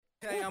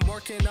Hey, I'm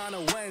working on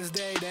a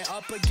Wednesday, then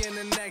up again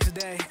the next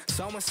day.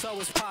 So-and-so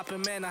is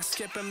popping, man, I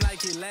skip him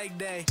like he leg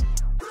day.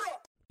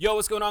 Yo,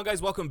 what's going on,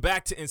 guys? Welcome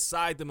back to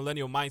Inside the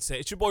Millennial Mindset.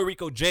 It's your boy,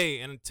 Rico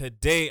J, and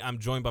today I'm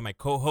joined by my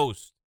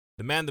co-host,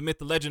 the man, the myth,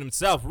 the legend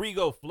himself,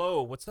 Rigo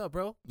Flow. What's up,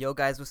 bro? Yo,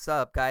 guys, what's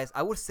up, guys?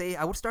 I would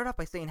start off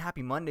by saying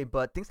happy Monday,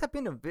 but things have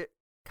been a bit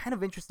kind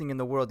of interesting in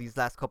the world these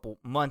last couple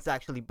months,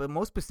 actually, but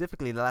most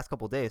specifically the last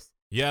couple days.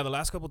 Yeah, the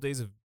last couple of days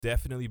have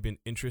definitely been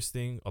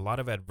interesting. A lot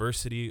of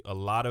adversity, a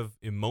lot of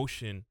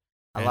emotion.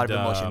 A lot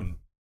of emotion.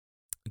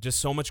 Just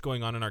so much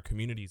going on in our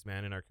communities,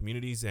 man, and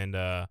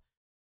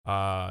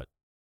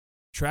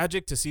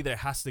tragic to see that it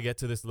has to get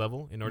to this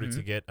level in order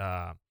to get,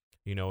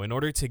 in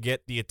order to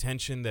get the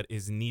attention that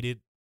is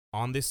needed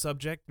on this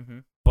subject.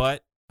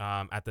 But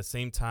at the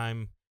same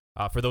time,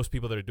 for those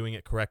people that are doing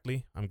it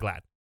correctly, I'm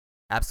glad.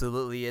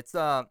 Absolutely. It's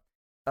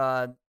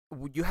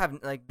you have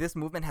like this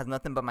movement has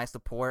nothing but my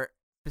support.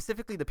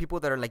 Specifically, the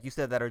people that are, like you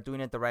said, that are doing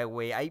it the right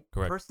way. I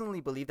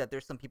personally believe that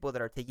there's some people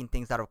that are taking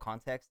things out of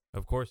context.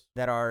 Of course.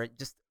 That are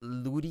just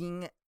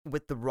looting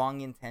with the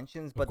wrong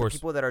intentions, but the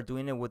people that are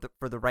doing it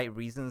for the right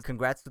reasons.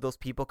 Congrats to those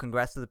people.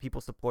 Congrats to the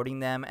people supporting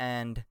them,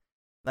 and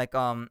it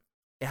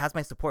has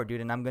my support,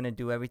 dude. And I'm gonna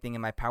do everything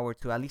in my power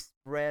to at least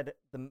spread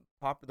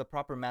the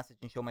proper message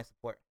and show my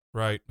support.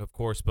 Right, of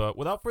course. But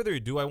without further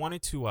ado, I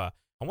wanted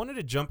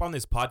to jump on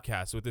this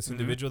podcast with this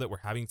individual that we're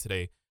having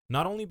today,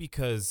 not only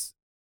because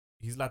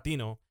he's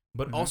Latino,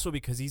 but also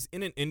because he's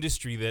in an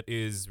industry that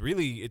is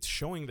really, it's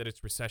showing that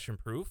it's recession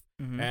proof.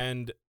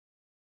 And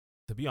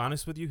to be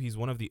honest with you, he's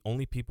one of the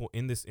only people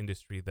in this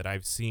industry that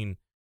I've seen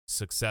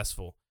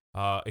successful.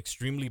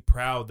 Extremely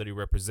proud that he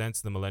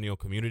represents the millennial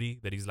community,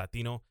 that he's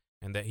Latino,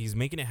 and that he's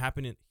making it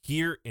happen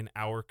here in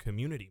our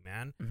community,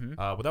 man.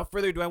 Without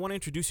further ado, I want to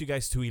introduce you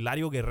guys to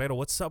Hilario Guerrero.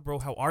 What's up, bro?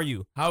 How are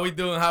you? How we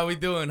doing?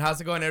 How's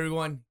it going,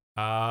 everyone?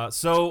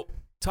 So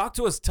talk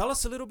to us. Tell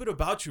us a little bit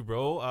about you,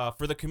 bro.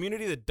 For the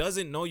community that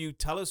doesn't know you,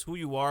 tell us who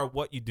you are,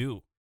 what you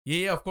do.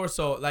 Yeah, of course.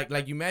 So,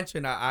 like you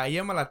mentioned, I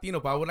am a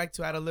Latino, but I would like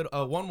to add a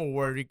little one more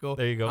word, Rico.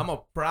 There you go. I'm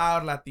a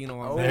proud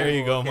Latino. There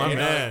you go, my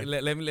man.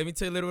 Let me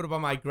tell you a little bit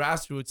about my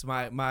grassroots.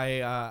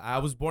 I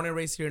was born and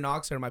raised here in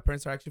Oxnard. My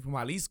parents are actually from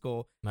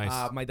Jalisco.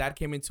 Nice. My dad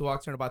came into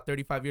Oxnard about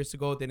 35 years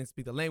ago. Didn't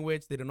speak the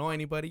language. Didn't know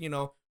anybody.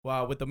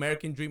 With the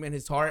American dream in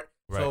his heart.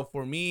 Right. So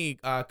for me,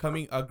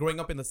 growing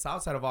up in the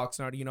south side of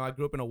Oxnard, I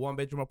grew up in a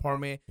one-bedroom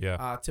apartment.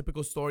 Yeah.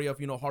 Typical story of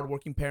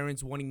hardworking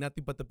parents wanting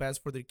nothing but the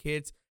best for their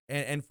kids.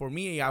 And for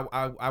me,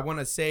 I want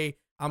to say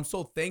I'm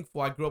so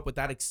thankful I grew up with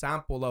that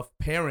example of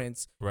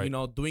parents,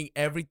 doing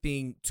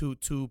everything to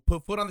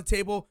put food on the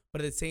table,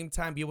 but at the same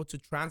time be able to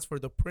transfer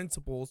the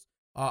principles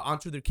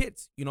onto their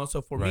kids.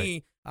 So for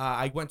me,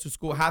 I went to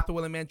school,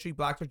 Hathaway Elementary,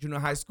 Blackstar Junior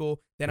High School.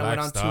 Then I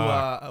went on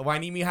to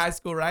Wainimi High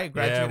School, right?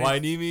 Graduated. Yeah,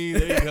 Wainimi,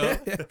 there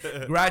you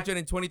go. Graduated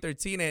in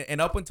 2013. And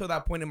up until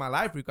that point in my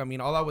life, Rico,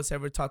 all I was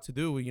ever taught to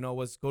do,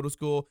 was go to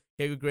school,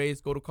 get good grades,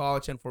 go to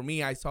college. And for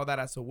me, I saw that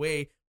as a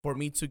way for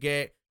me to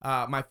get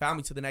my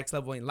family to the next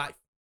level in life.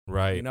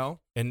 Right.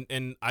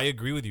 And I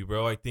agree with you,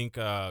 bro. I think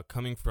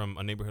coming from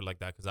a neighborhood like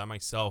that, because I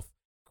myself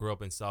grew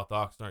up in South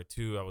Oxnard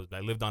too. I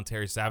lived on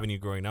Terrace Avenue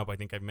growing up. I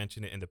think I've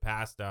mentioned it in the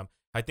past.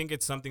 I think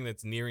it's something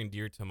that's near and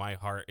dear to my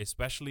heart,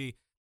 especially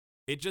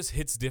it just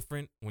hits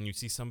different when you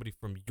see somebody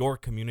from your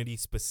community,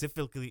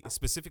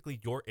 specifically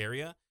your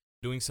area,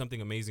 doing something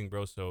amazing,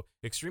 bro. So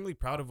extremely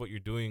proud of what you're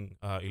doing,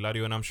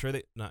 Hilario. And I'm sure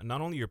that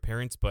not only your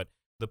parents, but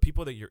the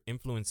people that you're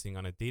influencing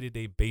on a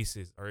day-to-day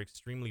basis are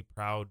extremely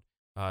proud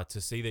to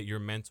say that you're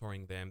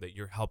mentoring them, that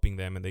you're helping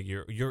them, and that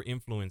you're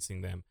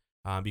influencing them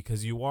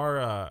because you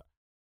are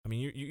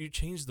you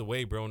changed the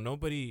way, bro.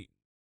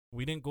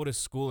 We didn't go to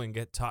school and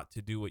get taught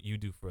to do what you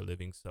do for a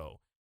living.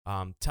 So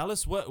tell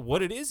us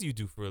what it is you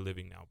do for a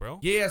living now, bro.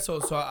 Yeah, so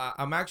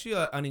I'm actually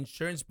an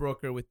insurance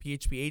broker with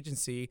PHP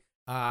Agency.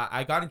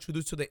 I got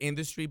introduced to the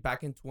industry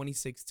back in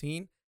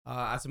 2016.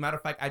 As a matter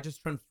of fact, I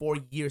just turned 4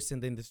 years in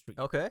the industry.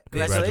 Okay.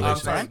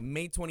 Congratulations.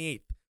 May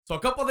 28th. So a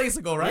couple days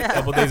ago, right? Yeah. A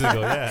couple days ago,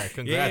 yeah.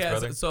 Congrats,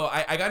 brother. So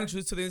I got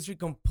introduced to the industry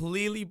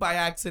completely by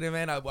accident,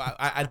 man.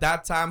 I at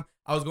that time,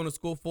 I was going to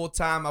school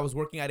full-time. I was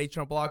working at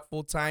H&R Block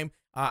full-time,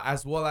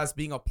 as well as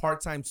being a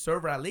part-time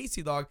server at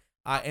Lazy Dog.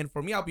 And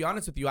for me, I'll be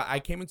honest with you, I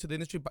came into the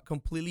industry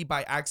completely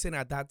by accident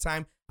at that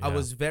time. Yeah. I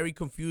was very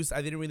confused.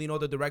 I didn't really know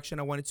the direction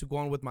I wanted to go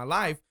on with my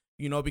life,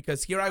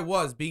 because here I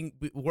was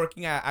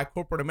working at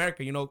corporate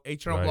America,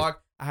 H&R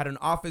Block. I had an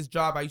office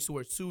job. I used to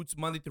wear suits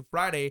Monday through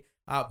Friday.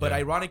 But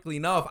ironically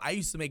enough, I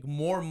used to make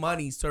more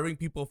money serving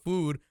people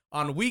food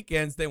on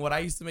weekends than what I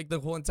used to make the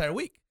whole entire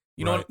week.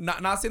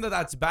 Not saying that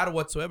that's bad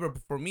whatsoever,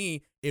 but for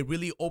me, it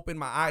really opened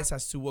my eyes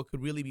as to what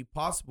could really be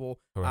possible.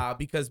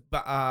 Because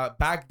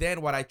back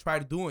then, what I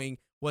tried doing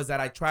was that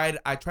I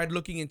tried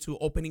looking into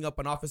opening up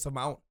an office of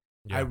my own.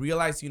 Yeah. I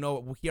realized,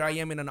 here I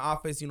am in an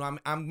office.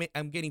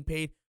 I'm getting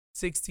paid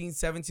 $16,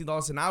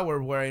 $17 an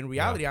hour, where in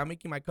reality, I'm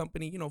making my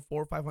company, $400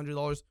 or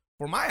 $500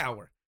 for my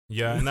hour.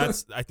 Yeah, and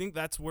I think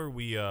that's where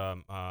we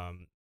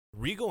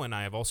Rigo and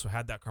I have also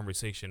had that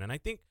conversation, and I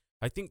think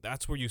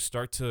that's where you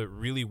start to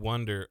really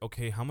wonder,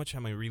 okay, how much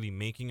am I really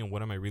making and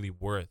what am I really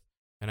worth?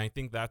 And I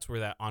think that's where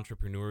that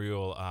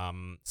entrepreneurial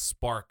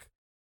spark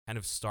kind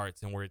of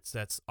starts, and where it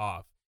sets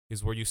off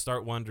is where you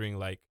start wondering,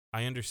 like,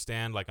 I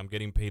understand, like, I'm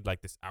getting paid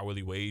like this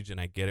hourly wage and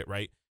I get it,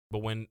 right? But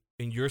when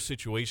in your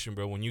situation,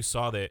 bro, when you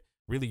saw that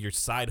really your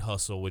side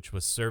hustle, which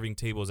was serving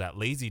tables at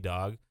Lazy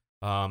Dog,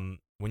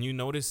 when you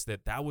noticed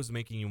that that was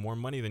making you more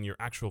money than your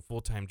actual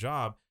full-time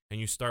job, and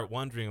you start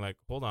wondering, like,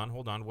 hold on,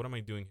 what am I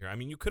doing here? I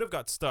mean, you could have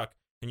got stuck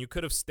and you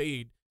could have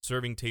stayed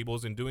serving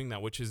tables and doing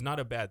that, which is not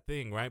a bad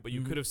thing, right? But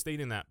you could have stayed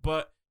in that,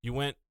 but you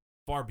went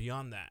far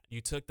beyond that. You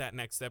took that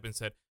next step and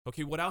said,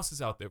 okay, what else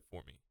is out there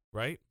for me,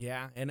 right?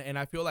 Yeah, and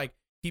I feel like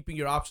keeping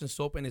your options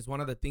open is one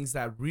of the things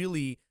that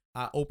really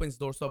opens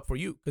doors up for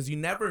you, because you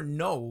never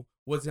know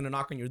what's going to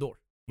knock on your door.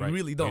 You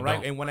really don't,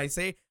 right? And when I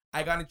say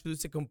I got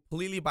introduced to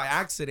completely by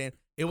accident,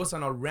 it was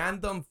on a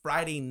random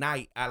Friday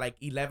night at like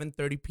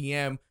 11:30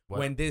 p.m.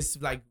 when this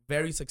like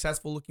very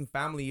successful looking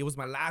family, it was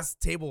my last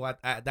table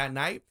at that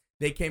night.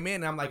 They came in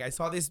and I'm like, I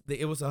saw this.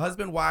 It was a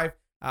husband, wife.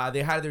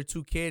 They had their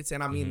 2 kids.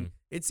 And I mean,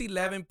 it's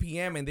 11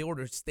 p.m. and they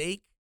ordered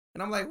steak.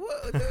 And I'm like,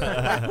 what?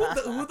 Like,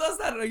 who does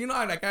that? You know,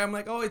 I'm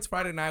like, oh, it's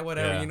Friday night,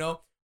 whatever, you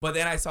know. But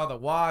then I saw the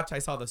watch, I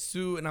saw the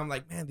suit, and I'm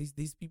like, man,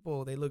 these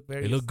people, they look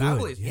very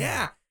established. Good.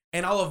 Yeah.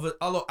 And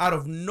out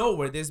of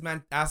nowhere, this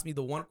man asked me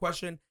the one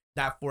question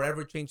that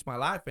forever changed my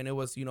life. And it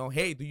was, you know,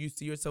 hey, do you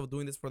see yourself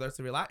doing this for the rest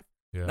of your life?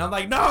 Yeah. And I'm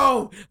like,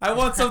 no, I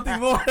want something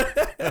more.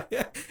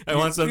 I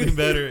want something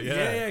better.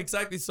 Yeah,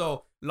 exactly.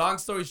 So long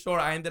story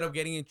short, I ended up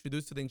getting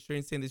introduced to the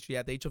insurance industry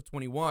at the age of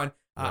 21.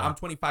 I'm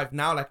 25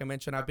 now. Like I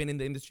mentioned, I've been in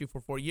the industry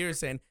for 4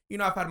 years, and, you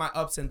know, I've had my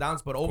ups and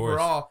downs, but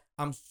overall,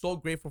 I'm so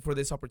grateful for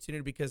this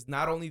opportunity, because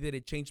not only did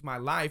it change my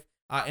life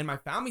and my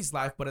family's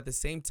life, but at the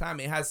same time,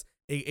 it has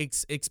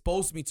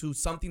exposed me to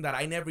something that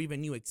I never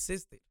even knew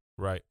existed.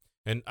 Right.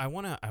 And I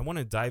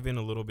wanna dive in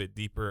a little bit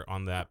deeper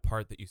on that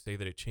part that you say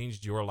that it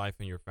changed your life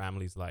and your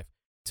family's life.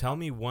 Tell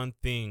me one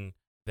thing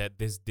that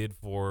this did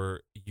for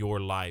your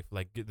life.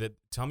 Like,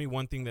 tell me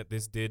one thing that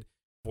this did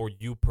for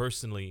you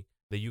personally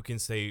that you can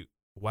say,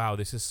 wow,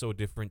 this is so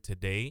different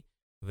today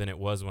than it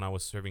was when I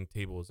was serving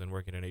tables and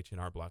working at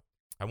H&R Block.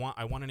 I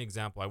want an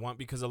example.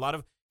 Because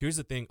here's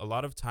the thing, a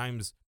lot of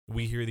times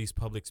we hear these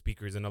public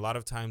speakers, and a lot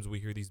of times we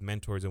hear these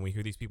mentors, and we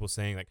hear these people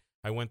saying, like,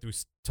 I went through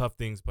tough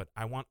things, but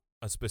I want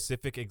a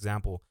specific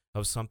example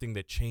of something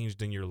that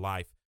changed in your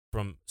life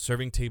from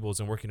serving tables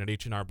and working at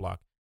H&R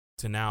Block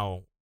to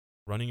now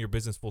running your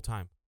business full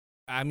time.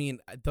 I mean,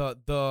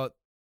 the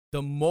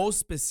most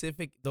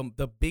specific,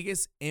 the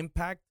biggest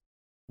impact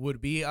would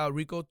be,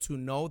 Rico, to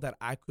know that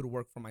I could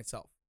work for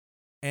myself.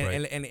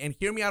 And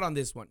hear me out on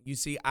this one. You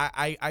see,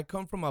 I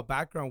come from a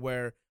background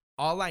where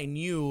all I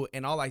knew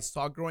and all I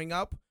saw growing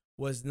up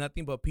was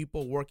nothing but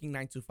people working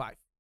 9 to 5.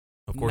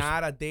 Of course.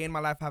 Not a day in my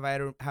life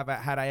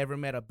had I ever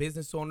met a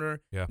business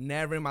owner. Yeah.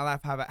 Never in my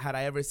life had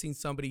I ever seen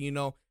somebody, you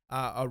know,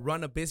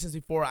 run a business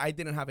before. I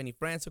didn't have any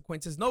friends,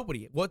 acquaintances,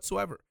 nobody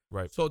whatsoever.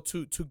 Right. So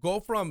to go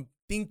from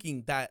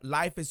thinking that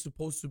life is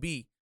supposed to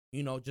be,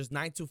 you know, just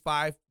 9 to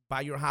 5,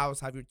 buy your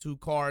house, have your 2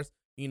 cars,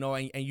 you know,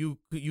 and you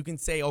can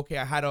say, okay,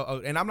 I had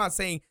and I'm not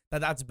saying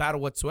that that's bad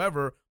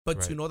whatsoever,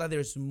 but to know that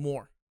there's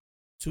more.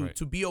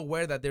 To be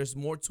aware that there's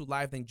more to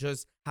life than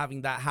just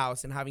having that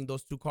house and having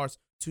those 2 cars,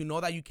 to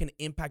know that you can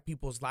impact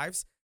people's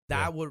lives.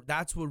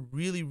 That's what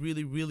really,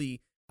 really,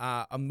 really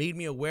made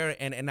me aware.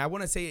 And I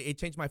want to say it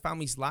changed my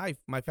family's life,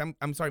 my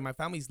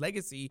family's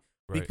legacy,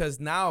 because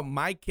now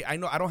my kid, I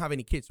know I don't have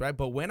any kids, right?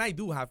 But when I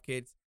do have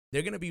kids,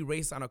 they're going to be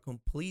raised on a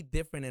complete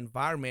different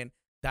environment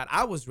that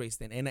I was raised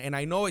in. And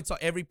I know it's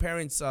every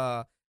parent's,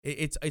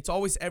 it's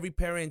always every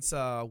parent's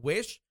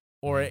wish,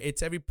 or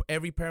it's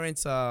every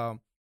parent's,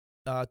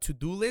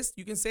 to-do list,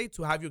 you can say,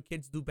 to have your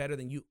kids do better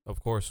than you.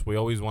 Of course, we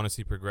always want to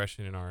see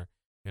progression in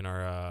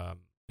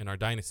our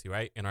dynasty,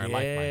 right? In our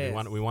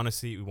lifeline, we want to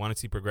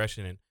see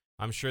progression, and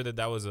I'm sure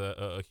that was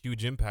a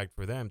huge impact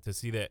for them to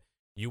see that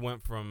you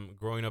went from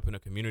growing up in a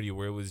community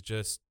where it was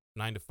just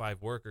 9 to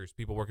 5 workers,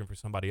 people working for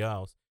somebody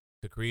else,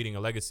 to creating a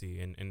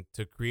legacy and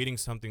to creating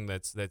something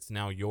that's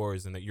now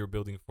yours and that you're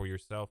building for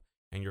yourself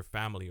and your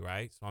family,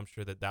 right? So I'm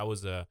sure that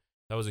was a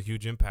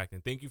huge impact,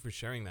 and thank you for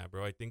sharing that,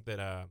 bro. I think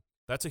that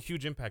that's a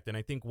huge impact, and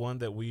I think one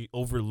that we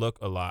overlook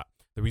a lot.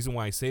 The reason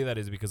why I say that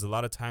is because a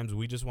lot of times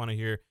we just want to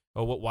hear,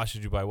 oh, what watch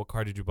did you buy? What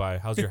car did you buy?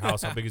 How's your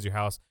house? How big is your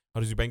house? How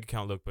does your bank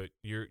account look? But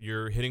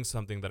you're hitting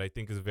something that I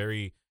think is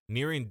very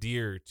near and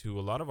dear to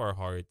a lot of our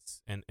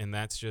hearts, and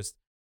that's just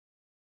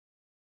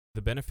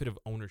the benefit of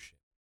ownership,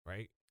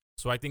 right?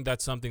 So I think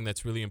that's something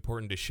that's really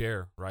important to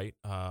share, right,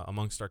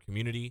 amongst our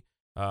community,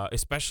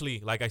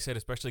 especially, like I said,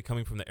 especially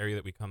coming from the area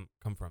that we come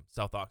from,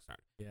 South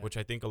Oxnard, which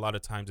I think a lot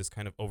of times is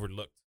kind of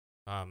overlooked.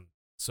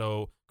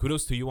 So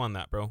kudos to you on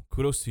that, bro.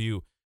 Kudos to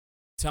you.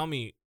 Tell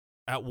me,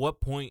 at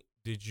what point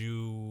did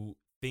you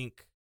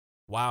think,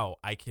 wow,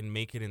 I can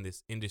make it in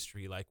this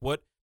industry? Like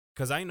what?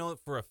 Because I know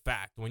for a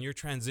fact when you're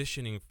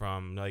transitioning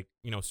from, like,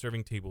 you know,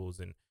 serving tables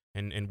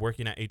and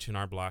working at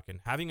H&R Block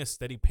and having a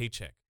steady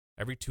paycheck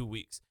every 2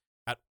 weeks,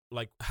 at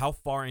like how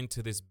far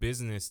into this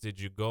business did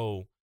you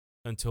go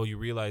until you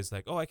realized,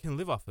 like, oh, I can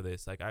live off of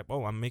this? Like,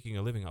 I'm making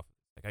a living off of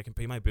this. Like, I can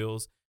pay my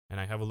bills and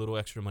I have a little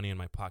extra money in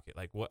my pocket.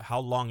 Like, how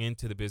long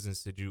into the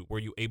business were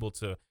you able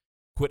to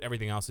quit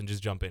everything else and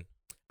just jump in?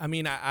 I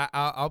mean,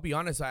 I'll be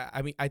honest.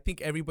 I mean, I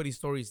think everybody's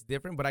story is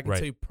different, but I can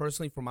tell you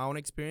personally from my own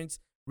experience,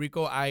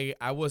 Rico, I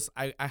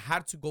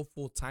had to go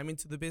full time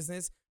into the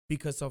business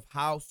because of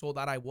how sold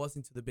out I was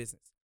into the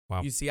business.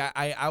 Wow. You see,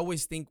 I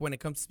always think when it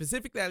comes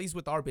specifically, at least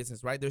with our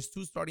business, right? There's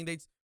 2 starting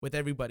dates with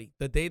everybody.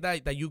 The day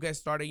that you guys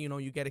started,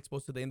 you get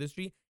exposed to the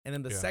industry. And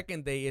then the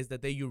second day is the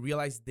day you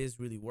realize this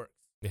really works.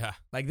 Yeah.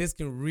 Like, this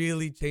can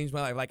really change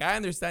my life. Like, I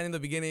understand in the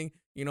beginning,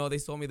 they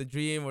sold me the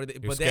dream, You're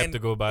but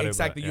skeptical about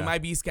exactly, it. You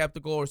might be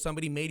skeptical, or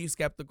somebody made you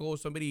skeptical, or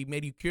somebody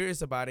made you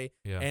curious about it.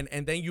 Yeah.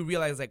 And then you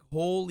realize, like,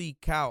 holy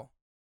cow,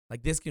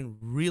 like, this can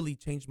really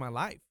change my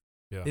life.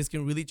 Yeah. This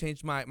can really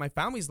change my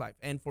family's life.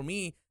 And for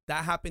me,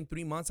 that happened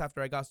 3 months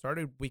after I got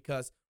started,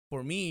 because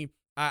for me,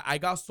 I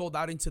got sold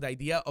out into the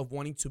idea of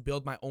wanting to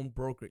build my own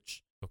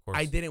brokerage. Of course.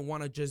 I didn't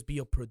want to just be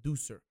a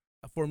producer.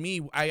 For me,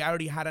 I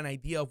already had an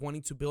idea of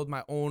wanting to build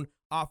my own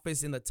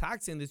office in the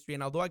tax industry.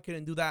 And although I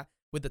couldn't do that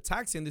with the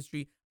tax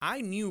industry,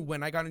 I knew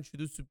when I got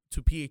introduced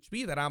to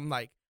PHP that I'm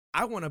like,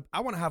 I want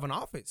to have an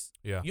office.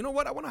 Yeah. You know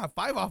what? I want to have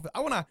 5 offices. I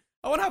want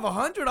to have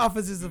 100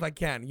 offices if I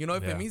can.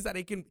 If it means that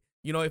it can,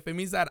 if it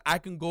means that I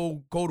can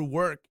go to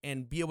work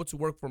and be able to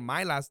work for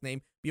my last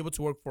name, be able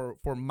to work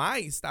for my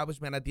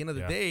establishment at the end of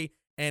the day,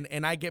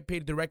 and I get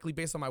paid directly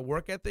based on my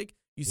work ethic.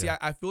 You see,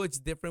 I feel it's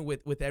different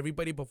with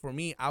everybody, but for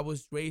me, I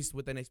was raised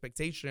with an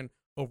expectation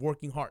of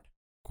working hard.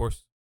 Of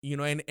course.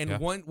 And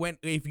when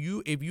if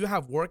you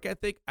have work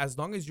ethic, as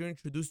long as you're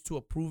introduced to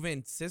a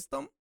proven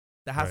system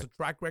that has a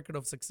track record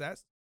of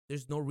success,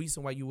 there's no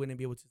reason why you wouldn't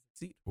be able to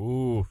succeed.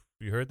 Ooh,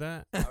 you heard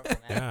that?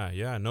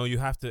 Yeah. No, you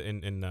have to,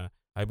 and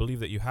I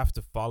believe that you have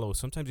to follow.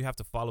 Sometimes you have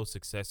to follow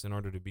success in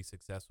order to be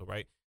successful,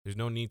 right? There's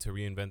no need to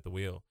reinvent the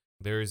wheel.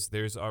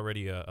 There's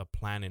already a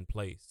plan in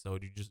place. So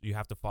you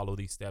have to follow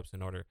these steps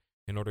in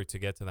order to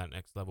get to that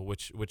next level,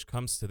 which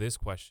comes to this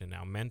question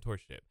now: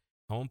 mentorship.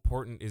 How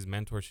important is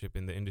mentorship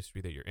in the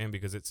industry that you're in?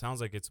 Because it sounds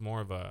like it's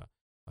more of a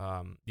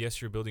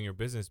yes, you're building your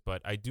business,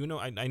 but I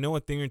know a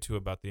thing or two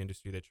about the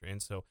industry that you're in.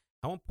 So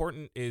how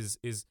important is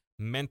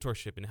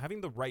mentorship and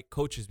having the right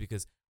coaches?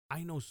 Because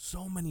I know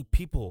so many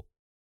people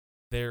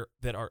there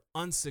that are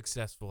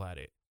unsuccessful at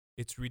it.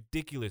 It's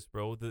ridiculous,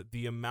 bro.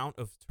 The amount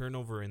of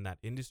turnover in that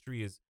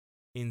industry is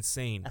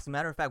insane. As a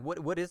matter of fact,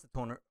 what is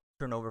the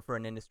turnover for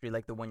an industry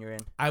like the one you're in?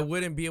 I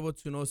wouldn't be able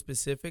to know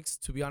specifics,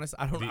 to be honest.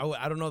 I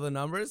don't know the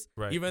numbers,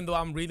 even though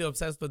I'm really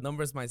obsessed with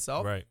numbers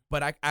myself. Right.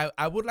 But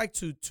I would like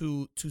to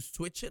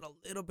switch it a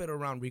little bit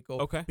around, Rico.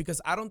 Okay.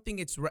 Because I don't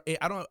think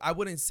I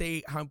wouldn't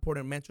say how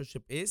important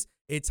mentorship is.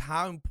 It's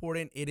how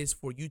important it is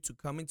for you to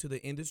come into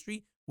the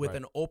industry with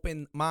an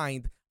open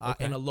mind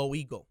and a low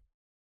ego.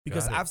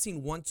 Because I've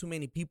seen one too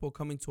many people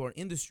come into our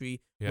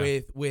industry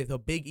with a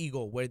big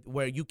ego,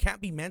 where you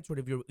can't be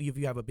mentored if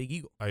you have a big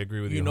ego. I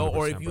agree with you.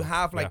 Or if you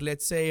have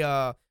let's say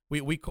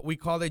we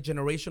call it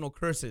generational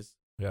curses,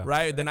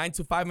 right? The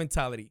 9-to-5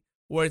 mentality,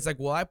 where it's like,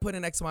 well, I put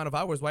in X amount of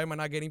hours, why am I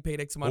not getting paid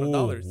X amount of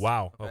dollars?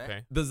 Wow.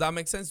 Okay. Does that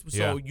make sense?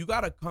 So you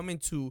gotta come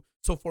into.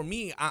 So for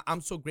me,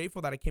 I'm so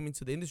grateful that I came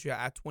into the industry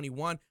at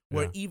 21,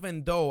 where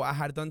even though I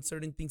had done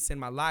certain things in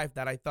my life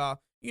that I thought,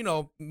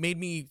 made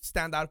me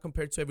stand out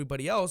compared to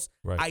everybody else,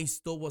 I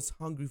still was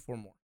hungry for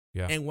more.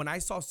 Yeah. And when I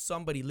saw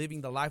somebody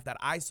living the life that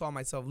I saw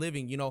myself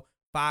living,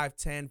 5,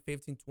 10,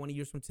 15, 20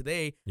 years from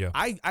today,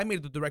 I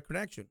made the direct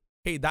connection.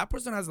 Hey, that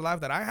person has a life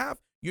that I have.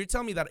 You're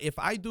telling me that if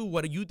I do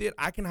what you did,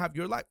 I can have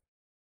your life.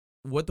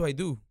 What do I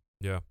do?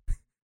 Yeah.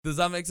 Does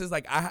that make sense?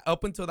 Like,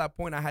 up until that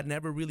point, I had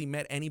never really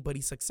met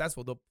anybody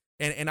successful.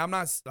 And I'm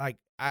not like,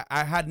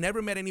 I had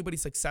never met anybody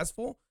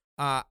successful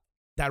that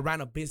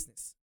ran a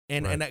business.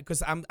 And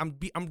because I'm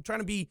trying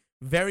to be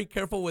very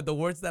careful with the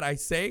words that I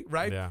say,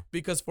 right? Yeah.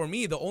 Because for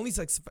me, the only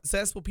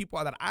successful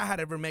people that I had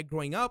ever met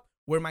growing up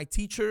were my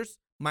teachers,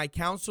 my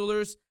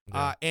counselors,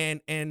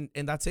 and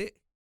that's it.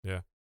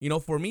 Yeah.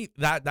 For me,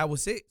 that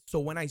was it. So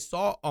when I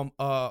saw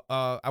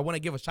I want to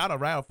give a shout out,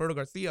 right, Alfredo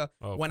Garcia.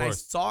 When I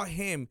saw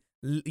him,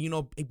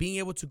 being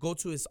able to go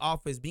to his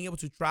office, being able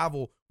to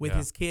travel with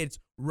his kids,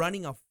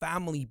 running a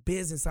family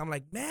business, I'm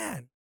like,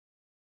 man,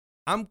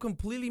 I'm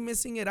completely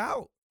missing it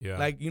out. Yeah.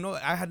 Like,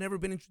 I had never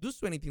been introduced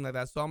to anything like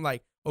that. So I'm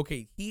like,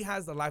 okay, he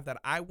has the life that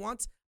I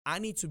want. I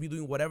need to be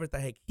doing whatever the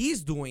heck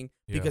he's doing,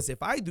 because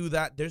if I do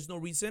that, there's no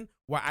reason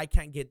why I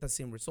can't get the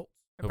same results.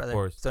 Of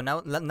course. So now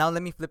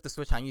let me flip the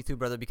switch on you too,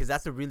 brother, because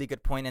that's a really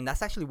good point, and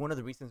that's actually one of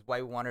the reasons why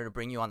we wanted to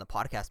bring you on the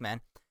podcast,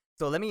 man.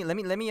 So let me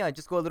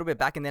just go a little bit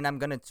back, and then I'm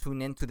gonna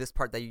tune into this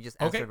part that you just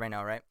answered right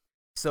now, right?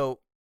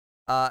 So,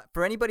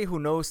 for anybody who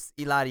knows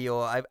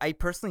Hilario, I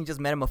personally just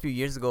met him a few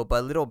years ago,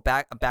 but a little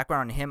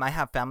background on him. I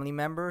have family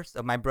members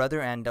of my brother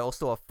and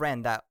also a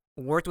friend that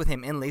worked with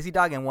him in Lazy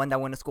Dog, and one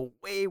that went to school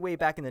way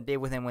back in the day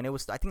with him when it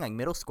was, I think, like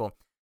middle school.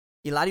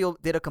 Hilario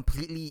did a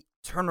completely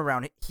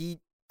turnaround.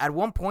 He, at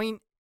one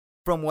point,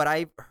 from what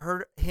I've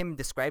heard him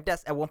described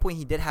as, at one point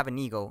he did have an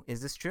ego.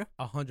 Is this true?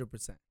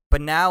 100%. But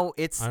now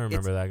I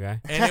remember that guy.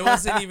 And it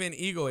wasn't even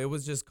ego. It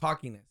was just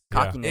cockiness.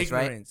 Cockiness,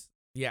 right? Ignorance.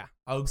 Yeah,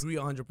 I agree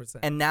 100%.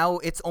 And now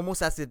it's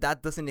almost as if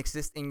that doesn't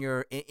exist in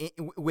your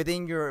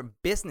within your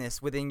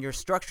business, within your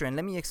structure. And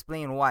let me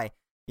explain why.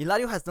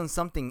 Hilario has done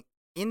something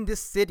in this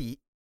city,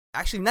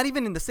 actually not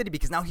even in the city,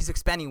 because now he's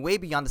expanding way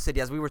beyond the city,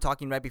 as we were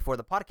talking right before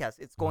the podcast.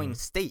 It's going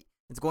state,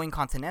 it's going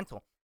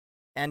continental,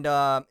 and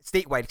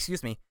statewide,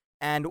 excuse me.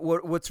 And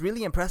what's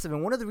really impressive,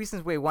 and one of the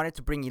reasons we wanted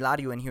to bring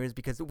Hilario in here is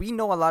because we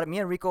know me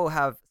and Rico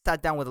have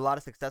sat down with a lot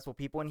of successful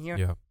people in here.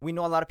 Yeah. We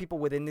know a lot of people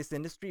within this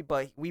industry,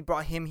 but we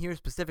brought him here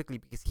specifically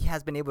because he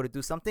has been able to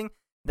do something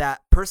that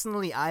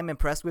personally I'm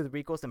impressed with,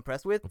 Rico's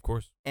impressed with. Of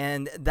course.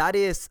 And that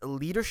is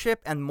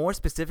leadership, and more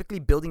specifically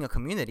building a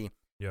community.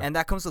 Yeah. And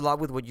that comes a lot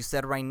with what you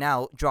said right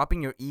now,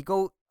 dropping your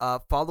ego,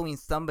 following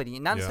somebody,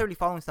 not necessarily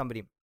following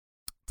somebody,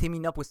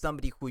 teaming up with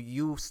somebody who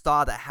you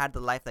saw that had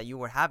the life that you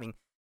were having.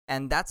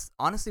 And that's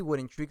honestly what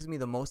intrigues me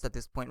the most at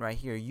this point right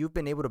here. You've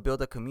been able to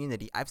build a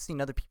community. I've seen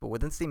other people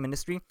within the same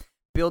industry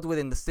build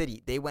within the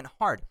city. They went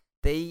hard.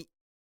 They're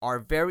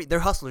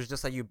hustlers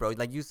just like you, bro.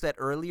 Like you said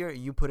earlier,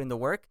 you put in the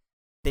work.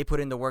 They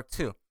put in the work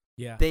too.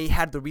 Yeah. They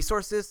had the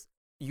resources.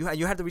 You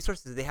had the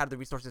resources. They had the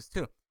resources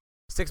too.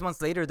 6 months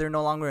later, they're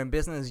no longer in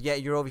business,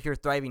 yet you're over here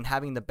thriving,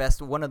 having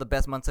one of the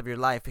best months of your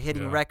life,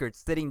 hitting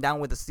records, sitting down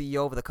with the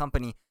CEO of the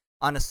company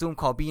on a Zoom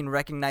call, being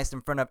recognized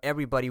in front of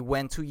everybody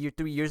when 3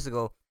 years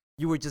ago,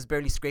 you were just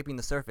barely scraping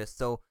the surface.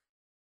 So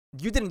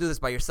you didn't do this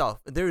by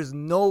yourself. There is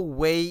no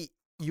way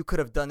you could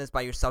have done this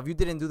by yourself. You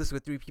didn't do this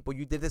with 3 people.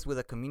 You did this with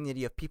a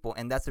community of people,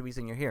 and that's the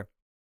reason you're here.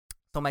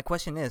 So my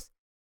question is,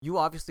 you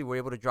obviously were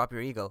able to drop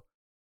your ego,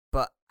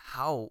 but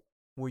how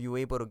were you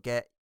able to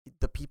get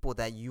the people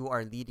that you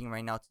are leading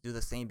right now to do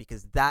the same?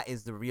 Because that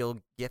is the real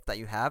gift that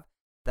you have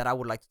that I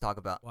would like to talk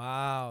about.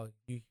 Wow,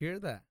 you hear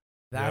that?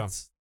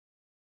 That's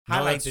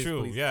No, that's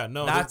true. Please. Yeah,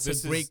 no, that's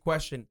this a great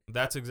question.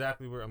 That's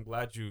exactly where I'm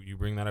glad you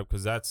bring that up,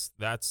 because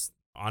that's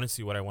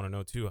honestly what I want to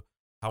know too.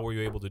 How were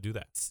you able to do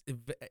that?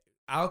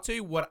 I'll tell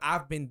you what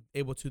I've been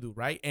able to do,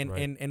 right? And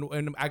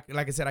I,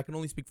 like I said, I can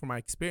only speak from my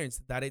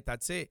experience.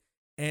 That's it.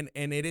 And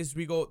it is,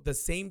 Rigo, the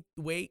same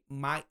way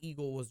my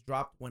ego was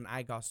dropped when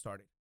I got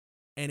started.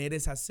 And it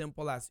is as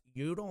simple as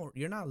you're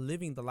not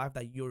living the life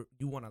that you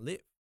want to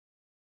live.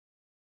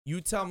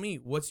 You tell me,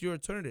 what's your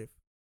alternative?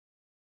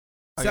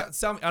 No,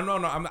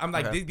 I'm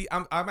like, okay.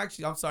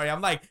 I'm sorry.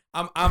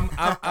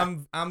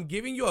 I'm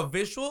giving you a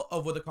visual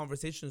of what the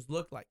conversations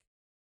look like.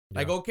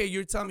 Like, okay,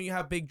 you're telling me you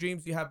have big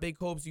dreams, you have big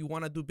hopes, you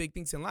want to do big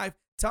things in life.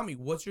 Tell me,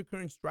 what's your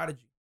current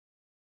strategy?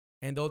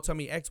 And they'll tell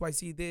me X, Y,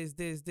 Z,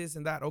 this,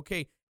 and that.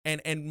 Okay.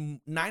 And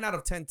 9 out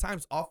of 10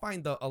 times, I'll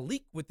find a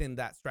leak within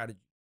that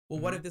strategy. Well,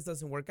 what if this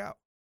doesn't work out?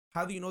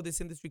 How do you know this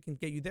industry can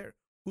get you there?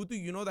 Who do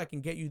you know that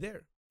can get you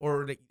there?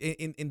 Or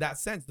in that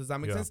sense, does that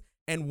make sense?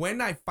 And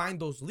when I find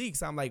those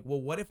leaks, I'm like,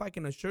 well, what if I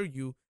can assure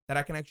you that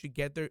I can actually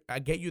get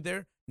you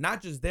there,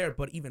 not just there,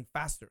 but even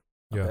faster?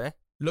 Yeah. Okay.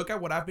 Look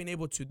at what I've been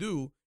able to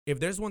do. If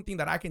there's one thing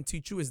that I can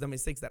teach you is the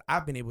mistakes that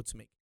I've been able to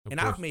make. Of and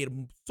course. I've made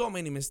so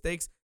many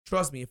mistakes.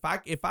 Trust me,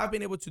 if I've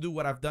been able to do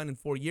what I've done in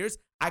 4 years,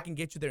 I can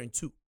get you there in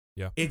 2.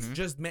 Yeah. It's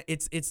just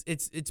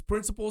it's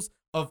principles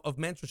of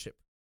mentorship.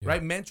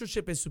 Right?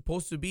 Mentorship is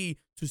supposed to be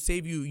to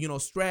save you,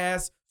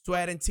 stress,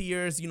 sweat and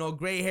tears,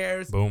 gray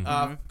hairs,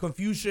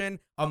 confusion.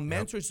 A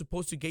mentor is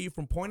supposed to get you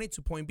from point A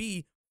to point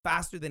B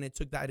faster than it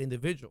took that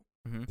individual.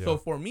 So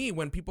for me,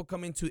 when people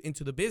come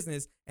into the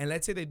business and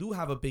let's say they do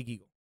have a big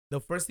ego, the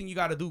first thing you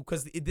got to do,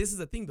 because this is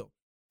the thing though,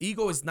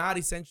 ego is not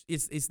essential.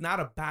 It's not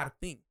a bad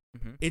thing.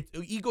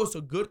 Ego is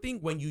a good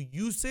thing when you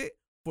use it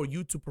for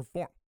you to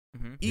perform.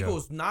 Ego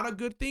is not a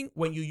good thing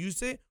when you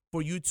use it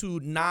for you to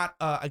not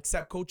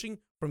accept coaching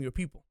from your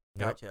people.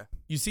 Gotcha.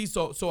 You see,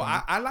 so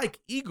I like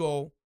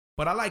ego,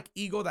 but I like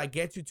ego that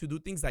gets you to do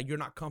things that you're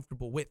not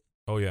comfortable with.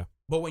 Oh yeah.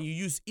 But when you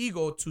use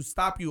ego to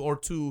stop you or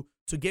to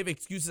give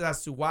excuses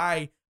as to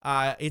why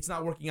it's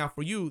not working out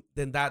for you,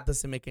 then that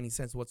doesn't make any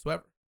sense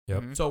whatsoever.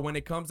 Yep. So when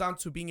it comes down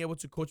to being able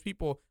to coach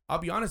people, I'll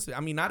be honest.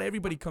 I mean, not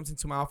everybody comes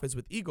into my office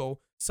with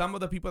ego. Some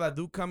of the people that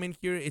do come in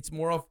here, it's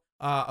more of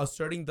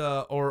asserting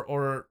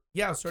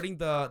asserting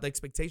the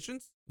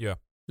expectations. Yeah.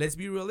 Let's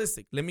be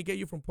realistic. Let me get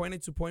you from point A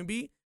to point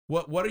B.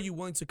 What are you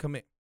willing to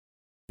commit?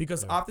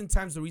 Because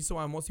oftentimes the reason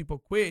why most people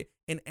quit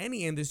in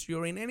any industry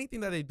or in anything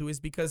that they do is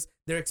because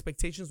their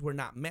expectations were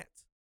not met.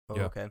 Oh,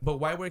 Yeah. okay. But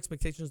why were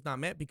expectations not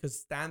met? Because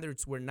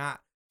standards were not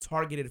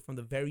targeted from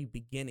the very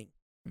beginning.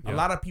 Yeah. A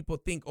lot of people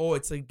think, oh,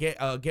 it's a get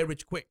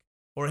rich quick.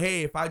 Or,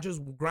 hey, if I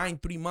just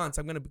grind 3 months,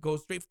 I'm going to go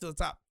straight to the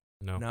top.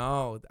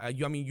 No.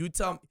 You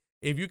tell me.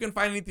 If you can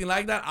find anything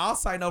like that, I'll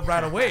sign up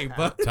right away.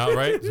 But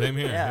Right? Same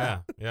here. Yeah.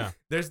 Yeah.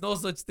 there's no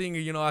such thing,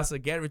 as a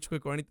get rich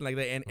quick or anything like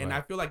that. And Right.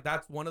 I feel like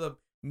that's one of the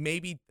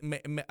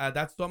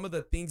that's some of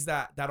the things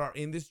that our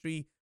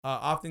industry,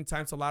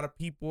 oftentimes a lot of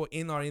people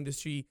in our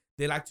industry,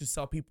 they like to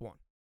sell people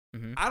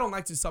on. I don't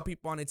like to sell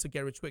people on it to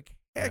get rich quick.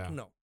 Heck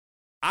no.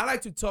 I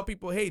like to tell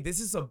people, hey, this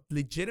is a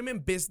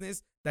legitimate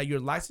business that you're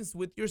licensed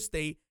with your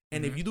state.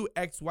 And if you do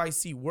X, Y,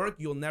 Z work,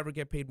 you'll never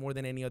get paid more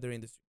than any other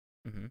industry.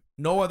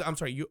 No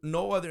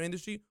other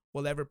industry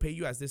will ever pay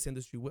you as this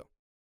industry will.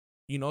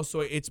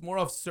 So it's more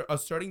of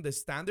asserting the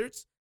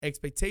standards,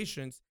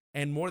 expectations,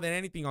 And more than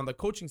anything on the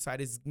coaching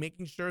side is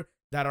making sure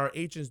that our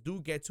agents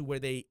do get to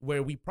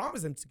where we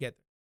promise them to get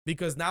there.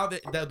 Because now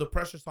the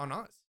pressure's on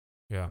us.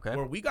 Yeah. Okay.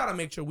 Where we got to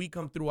make sure we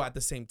come through at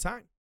the same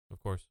time.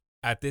 Of course.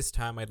 At this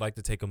time, I'd like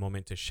to take a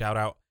moment to shout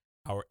out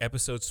our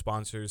episode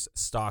sponsors,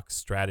 Stock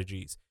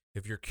Strategies.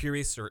 If you're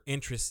curious or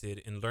interested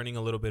in learning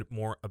a little bit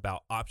more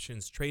about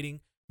options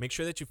trading, make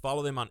sure that you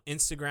follow them on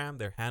Instagram.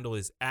 Their handle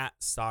is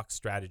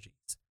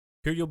 @StockStrategies.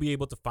 Here you'll be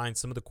able to find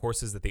some of the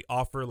courses that they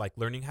offer, like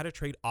learning how to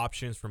trade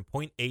options from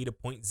point A to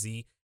point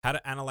Z, how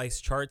to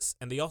analyze charts,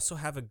 and they also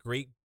have a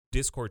great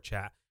Discord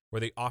chat where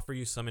they offer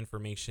you some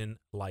information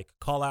like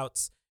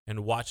callouts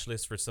and watch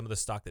lists for some of the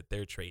stock that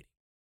they're trading.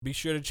 Be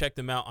sure to check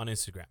them out on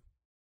Instagram.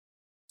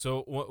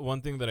 So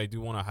one thing that I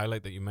do want to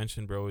highlight that you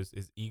mentioned, bro,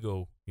 is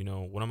ego. You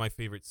know, one of my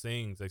favorite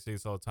sayings, I say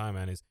this all the time,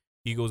 man, is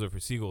egos are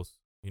for seagulls.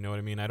 You know what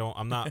I mean?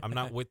 I'm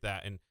not with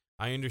that. And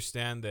I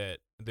understand that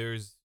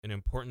there's an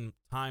important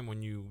time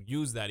when you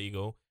use that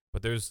ego,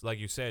 but there's, like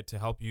you said, to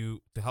help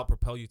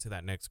propel you to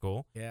that next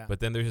goal. Yeah. But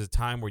then there's a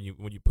time when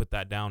you put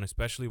that down,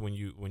 especially when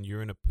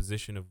you're in a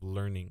position of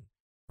learning,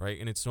 right?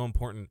 And it's so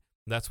important.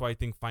 That's why I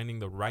think finding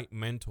the right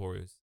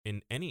mentors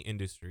in any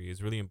industry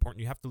is really important.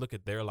 You have to look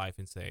at their life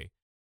and say,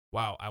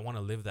 wow, I want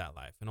to live that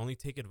life, and only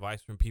take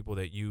advice from people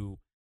that you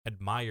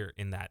admire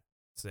in that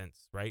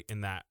sense, right?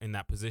 In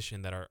that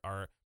position, that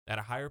are at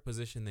a higher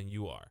position than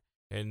you are.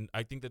 And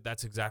I think that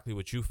that's exactly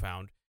what you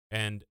found.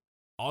 And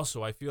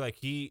also, I feel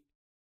like you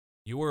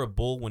were a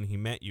bull when he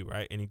met you,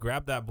 right? And he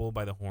grabbed that bull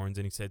by the horns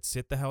and he said,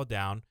 sit the hell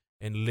down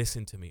and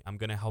listen to me. I'm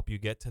going to help you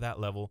get to that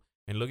level.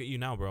 And look at you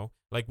now, bro.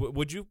 Like,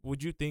 would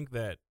you think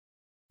that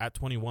at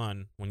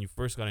 21, when you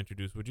first got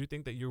introduced, would you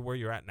think that you're where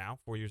you're at now,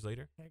 4 years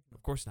later?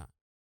 Of course not.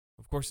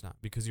 Of course not,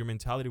 because your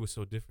mentality was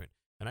so different.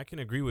 And I can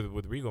agree with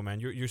Rigo,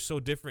 man. You're so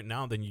different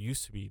now than you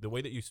used to be. The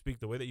way that you speak,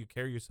 the way that you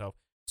carry yourself,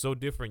 so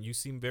different. You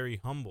seem very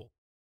humble,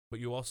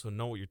 but you also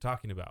know what you're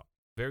talking about.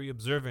 Very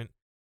observant,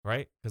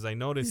 right? Because I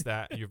noticed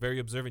that you're very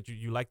observant.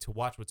 You like to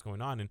watch what's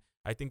going on, and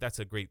I think that's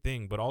a great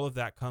thing. But all of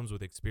that comes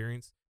with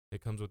experience.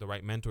 It comes with the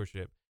right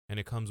mentorship, and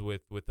it comes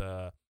with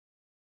an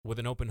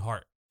open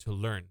heart to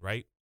learn,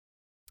 right?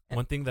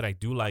 One thing that I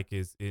do like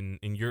is in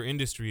your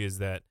industry is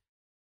that,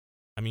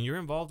 I mean, you're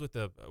involved with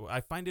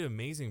I find it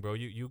amazing, bro.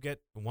 You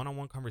get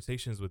one-on-one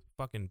conversations with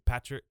fucking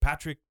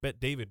Patrick Bet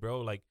David,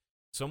 bro. Like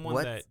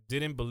someone that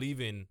didn't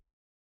believe in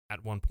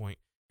at one point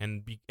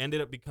and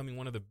ended up becoming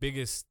one of the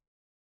biggest,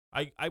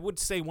 I would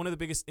say one of the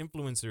biggest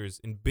influencers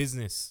in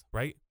business,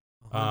 right?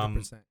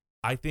 100%.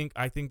 I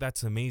think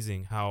that's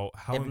amazing how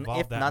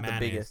involved that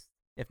man is.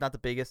 If not the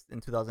biggest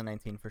in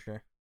 2019 for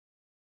sure.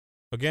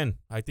 Again,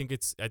 I think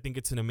it's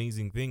an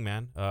amazing thing,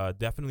 man.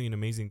 Definitely an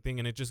amazing thing,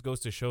 and it just goes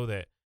to show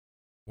that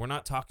we're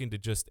not talking to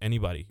just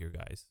anybody here,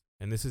 guys.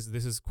 And this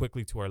is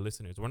quickly to our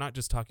listeners. We're not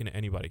just talking to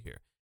anybody here.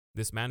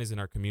 This man is in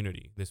our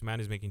community. This man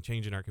is making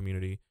change in our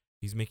community.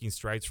 He's making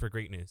strides for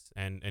greatness,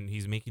 and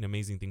he's making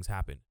amazing things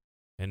happen.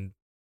 And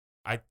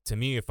to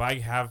me, if I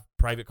have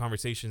private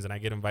conversations and I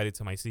get invited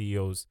to my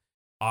CEO's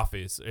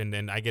office and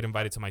then I get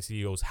invited to my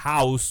CEO's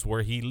house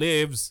where he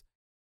lives,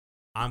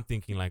 I'm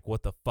thinking like,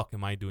 what the fuck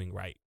am I doing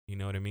right? You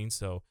know what I mean?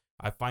 So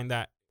I find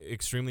that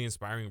extremely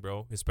inspiring,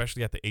 bro,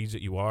 especially at the age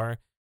that you are,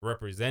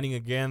 representing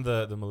again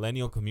the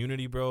millennial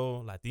community, bro,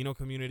 Latino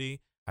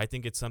community. I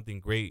think it's something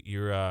great.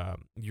 Your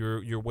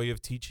way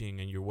of teaching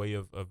and your way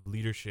of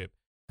leadership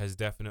has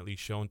definitely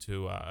shown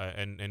to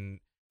and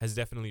has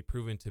definitely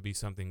proven to be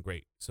something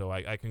great. So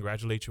I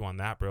congratulate you on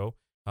that, bro.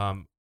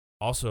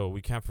 Also,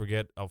 we can't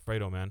forget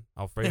Alfredo, man.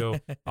 Alfredo,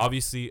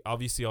 obviously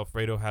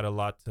Alfredo had a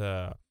lot.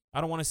 I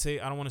don't want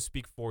to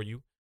speak for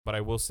you, but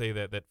I will say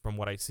that from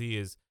what I see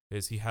is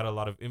he had a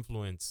lot of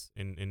influence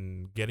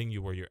in getting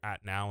you where you're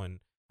at now, and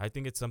I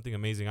think it's something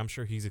amazing. I'm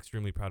sure he's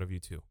extremely proud of you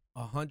too.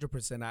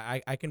 100%.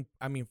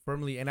 I mean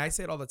firmly, and I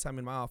say it all the time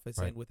in my office,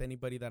 right, and with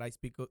anybody that I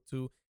speak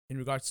to in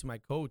regards to my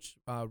coach,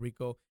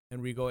 Rigo,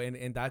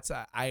 and that's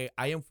I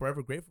am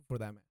forever grateful for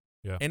that, man.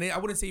 Yeah. And I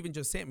wouldn't say even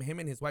just him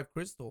and his wife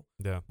Crystal.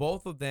 Yeah.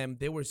 Both of them,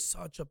 they were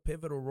such a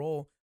pivotal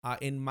role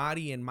in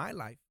Mari and my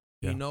life.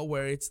 Yeah. You know,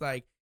 where it's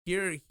like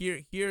here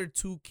are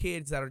two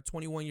kids that are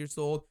 21 years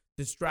old,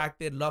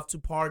 distracted, love to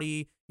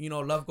party,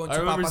 love going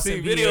to Papas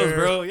and videos,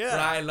 bro. Yeah.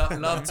 Right.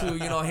 Love to,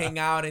 hang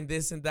out and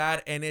this and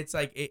that. And it's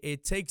like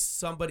it takes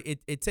somebody,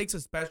 it takes a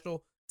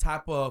special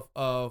type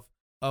of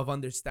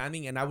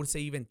understanding, and I would say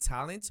even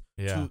talent,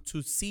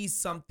 to see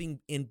something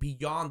in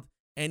beyond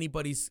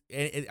anybody's,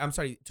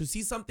 to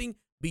see something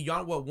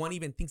beyond what one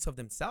even thinks of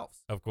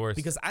themselves. Of course.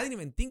 Because I didn't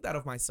even think that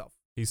of myself.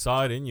 He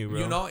saw it in you,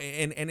 bro.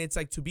 And it's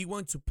like to be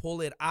willing to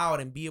pull it out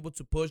and be able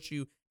to push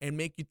you and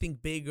make you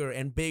think bigger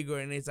and bigger.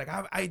 And it's like,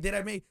 did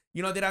I make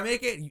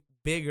it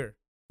bigger?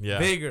 Yeah.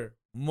 Bigger,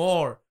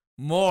 more.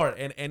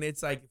 And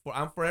it's like,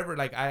 I'm forever,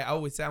 like I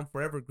always say, I'm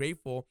forever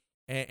grateful,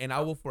 and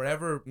I will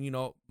forever,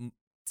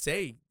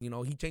 say,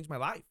 he changed my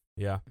life.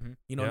 Yeah.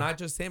 Mm-hmm. Not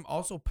just him,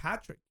 also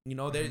Patrick,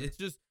 it's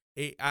just,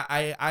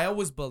 I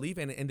always believe,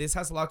 and this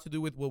has a lot to do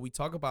with what we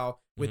talk about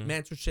with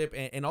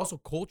mentorship and also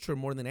culture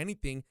more than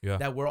anything,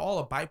 that we're all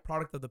a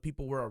byproduct of the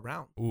people we're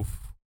around.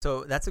 Oof.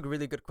 So that's a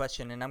really good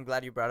question, and I'm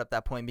glad you brought up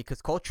that point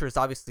because culture is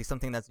obviously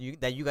something that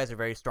you guys are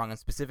very strong on,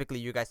 specifically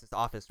you guys'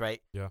 office,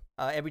 right? Yeah.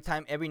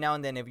 Every now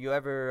and then, if you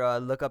ever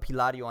look up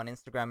Hilario on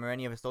Instagram or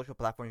any of his social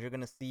platforms, you're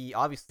gonna see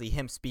obviously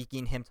him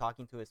speaking, him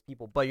talking to his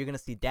people, but you're gonna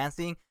see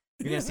dancing,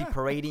 you're gonna see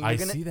parading. I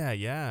see that.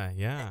 Yeah.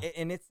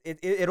 And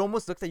it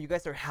almost looks like you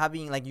guys are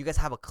having you guys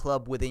have a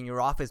club within your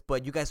office,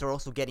 but you guys are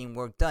also getting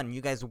work done. You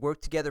guys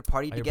work together,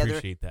 party together,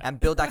 appreciate that. and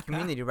build that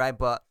community, right?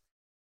 But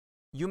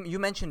you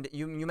mentioned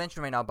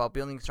right now about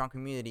building a strong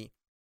community.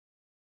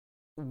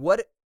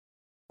 What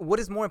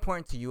is more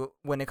important to you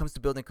when it comes to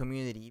building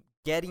community?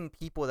 Getting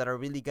people that are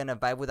really gonna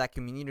vibe with that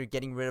community, or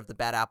getting rid of the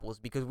bad apples?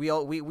 Because we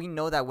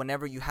know that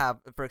whenever you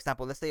have, for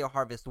example, let's say you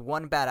harvest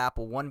one bad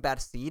apple, one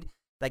bad seed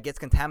that gets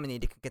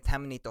contaminated, it can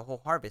contaminate the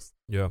whole harvest.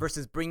 Yeah.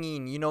 Versus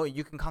bringing,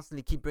 you can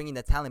constantly keep bringing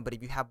the talent, but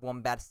if you have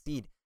one bad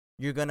seed,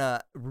 you're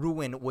gonna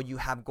ruin what you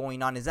have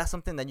going on. Is that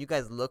something that you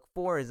guys look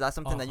for? Is that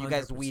something that you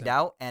guys 100%. weed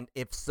out? And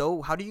if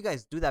so, how do you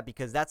guys do that?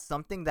 Because that's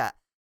something that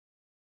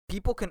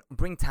people can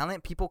bring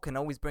talent. People can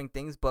always bring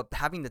things, but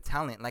having the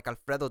talent like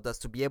Alfredo does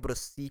to be able to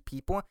see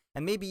people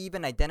and maybe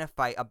even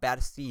identify a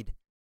bad seed.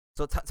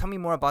 So tell me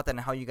more about that and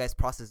how you guys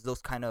process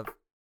those kind of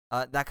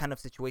that kind of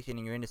situation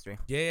in your industry.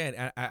 Yeah,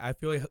 and I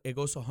feel like it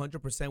goes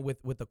 100%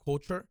 with the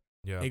culture.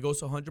 Yeah. It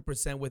goes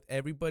 100% with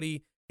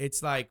everybody.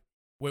 It's like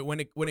when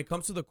it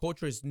comes to the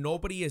culture,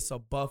 nobody is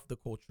above the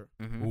culture.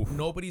 Mm-hmm.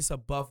 Nobody's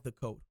above the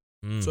code.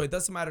 So it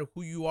doesn't matter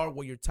who you are,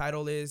 what your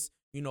title is,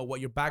 what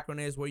your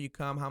background is, where you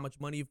come, how much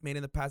money you've made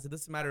in the past. It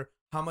doesn't matter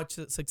how much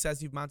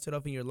success you've mounted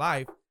up in your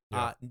life.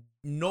 Yeah.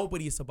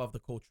 Nobody is above the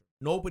culture.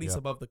 Nobody's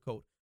above the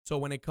code. So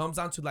when it comes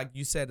down to, like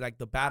you said, like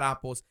the bad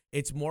apples,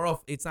 it's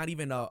not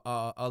even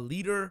a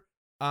leader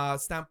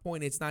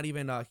standpoint. It's not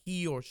even a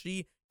he or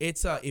she.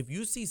 It's if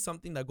you see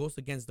something that goes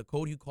against the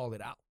code, you call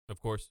it out.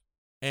 Of course.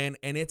 And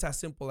it's as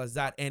simple as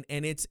that. And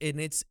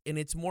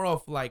it's more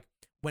of like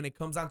when it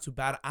comes down to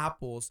bad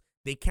apples,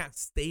 they can't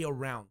stay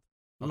around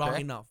long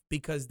enough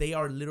because they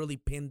are literally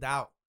pinned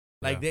out.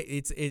 Like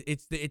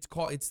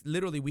it's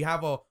literally, we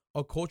have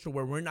a culture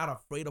where we're not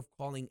afraid of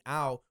calling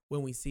out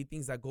when we see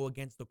things that go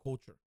against the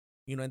culture.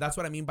 And that's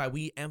what I mean by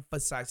we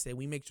emphasize it.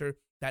 We make sure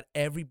that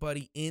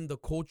everybody in the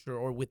culture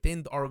or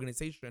within our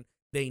organization,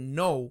 they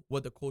know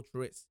what the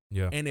culture is.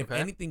 Yeah. And if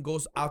anything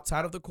goes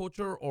outside of the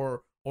culture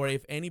or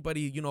if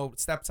anybody,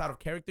 steps out of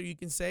character, you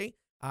can say,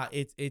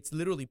 it's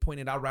literally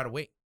pointed out right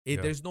away.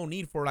 There's no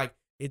need for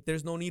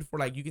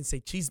you can say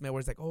cheese man, where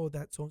it's like, oh,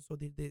 that so-and-so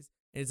did this.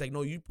 And it's like,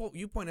 no, you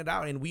point it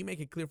out, and we make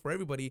it clear for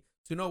everybody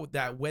to know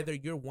that whether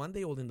you're 1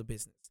 day old in the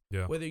business,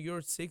 whether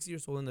you're 6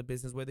 years old in the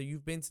business, whether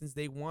you've been since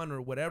day one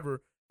or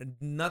whatever,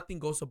 nothing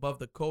goes above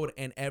the code,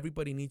 and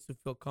everybody needs to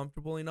feel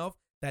comfortable enough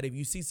that if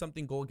you see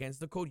something go against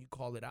the code, you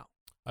call it out.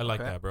 I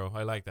like that, bro.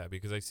 I like that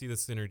because I see the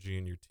synergy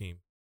in your team.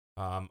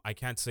 I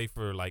can't say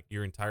for like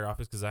your entire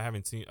office because I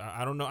haven't seen.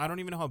 I don't know. I don't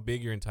even know how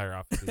big your entire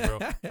office is, bro.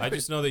 I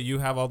just know that you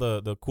have all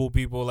the cool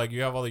people. Like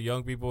you have all the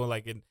young people.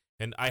 Like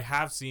and I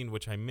have seen,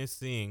 which I miss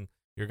seeing,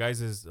 your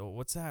guys'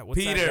 what's that? What's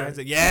Peter. That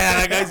guy's,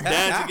 yeah, that guy's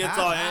dance. He gets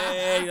all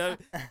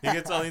he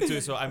gets all into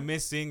it. So I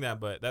miss seeing that.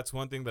 But that's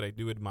one thing that I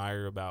do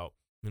admire about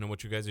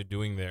what you guys are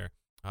doing there.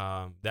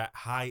 That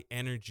high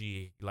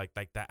energy, like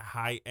that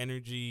high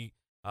energy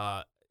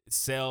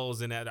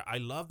sales and that. I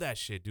love that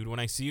shit, dude. When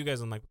I see you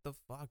guys, I'm like, what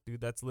the fuck,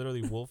 dude? That's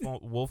literally Wolf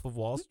of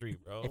Wall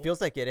Street, bro. It feels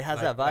like it. It has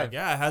that vibe.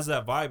 Yeah, it has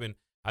that vibe, and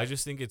I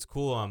just think it's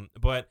cool.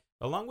 But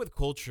along with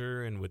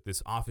culture and with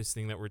this office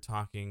thing that we're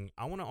talking,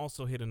 I want to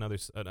also hit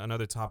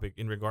another topic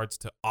in regards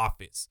to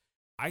office.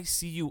 I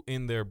see you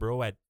in there,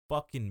 bro, at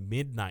fucking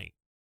midnight.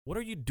 What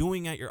are you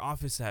doing at your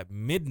office at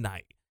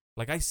midnight?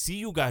 Like, I see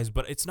you guys,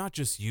 but it's not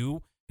just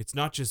you. It's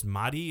not just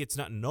Madi.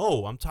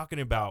 No, I'm talking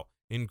about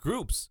in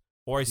groups.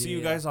 Or I see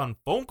you guys on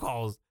phone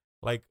calls.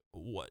 Like,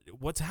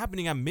 what's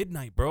happening at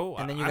midnight, bro?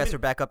 And then you guys are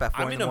back up at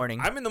 4 in the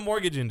morning. I'm in the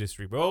mortgage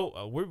industry,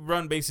 bro. We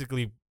run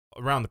basically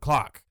around the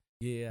clock.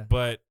 Yeah.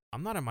 But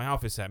I'm not at my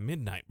office at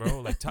midnight, bro.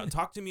 Like,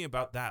 talk to me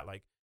about that.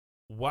 Like,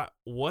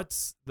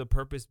 what's the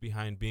purpose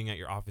behind being at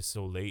your office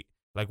so late?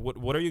 Like,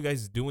 what are you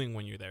guys doing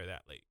when you're there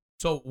that late?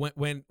 So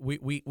when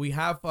we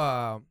have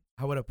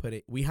how would I put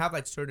it? We have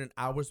like certain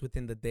hours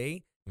within the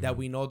day that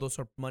we know those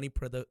are money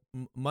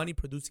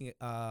producing.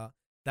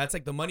 That's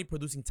like the money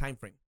producing time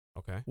frame.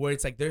 Okay. Where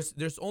it's like there's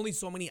only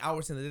so many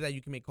hours in the day that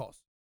you can make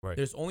calls. Right.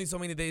 There's only so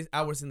many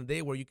hours in the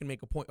day where you can make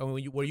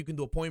where you can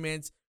do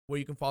appointments, where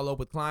you can follow up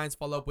with clients,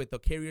 follow up with the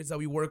carriers that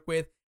we work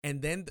with,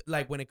 and then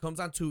like when it comes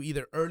down to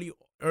either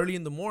early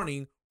in the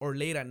morning or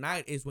late at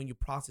night is when you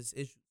process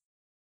issues.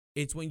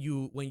 It's when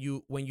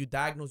you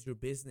diagnose your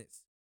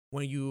business,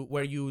 where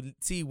you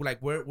see like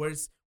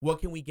what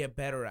can we get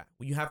better at?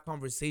 When you have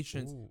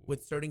conversations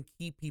with certain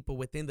key people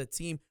within the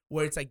team,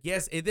 where it's like,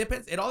 yes, it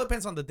depends. It all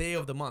depends on the day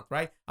of the month,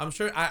 right? I'm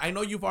sure. I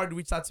know you've already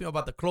reached out to me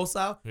about the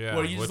closeout,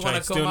 where you just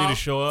want to come out need to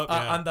show up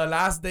on the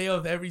last day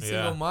of every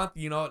single month.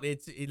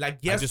 It's like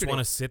yesterday. I just want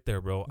to sit there,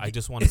 bro. I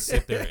just want to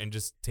sit there and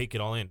just take it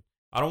all in.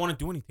 I don't want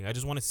to do anything. I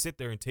just want to sit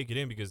there and take it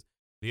in because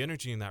the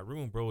energy in that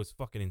room, bro, is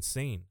fucking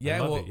insane. Yeah,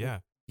 I love it. Yeah.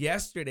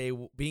 yesterday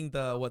being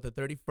the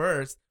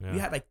 31st, we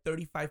had like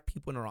 35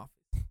 people in our office.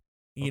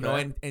 You know,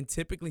 and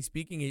typically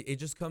speaking, it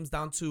just comes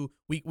down to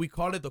we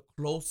call it the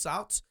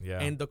closeout. Yeah.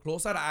 And the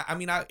closeout, I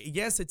mean,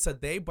 yes, it's a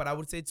day, but I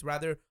would say it's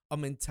rather a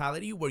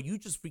mentality where you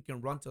just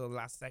freaking run to the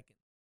last second.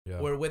 Yeah.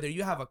 Where whether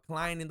you have a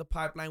client in the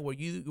pipeline,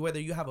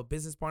 whether you have a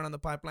business partner on the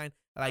pipeline,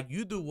 like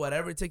you do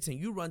whatever it takes and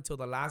you run till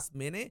the last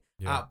minute.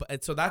 Yeah.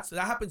 So that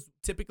happens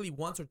typically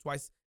once or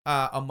twice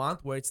a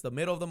month, where it's the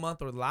middle of the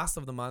month or the last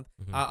of the month,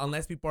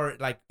 unless people are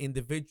like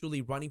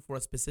individually running for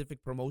a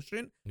specific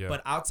promotion. Yeah.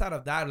 But outside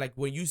of that, like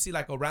when you see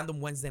like a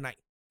random Wednesday night,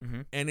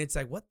 and it's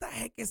like, what the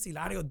heck is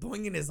Hilario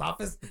doing in his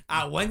office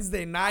at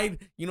Wednesday night,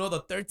 you know,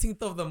 the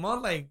 13th of the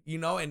month? Like, you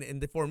know,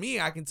 and for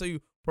me, I can tell you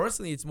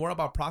personally, it's more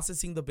about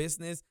processing the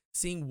business,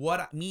 seeing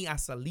what me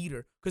as a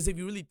leader. Because if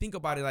you really think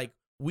about it, like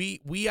we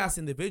as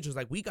individuals,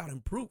 like we got to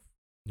improve.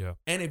 Yeah.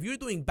 And if you're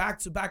doing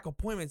back-to-back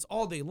appointments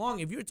all day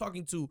long, if you're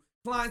talking to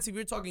clients, if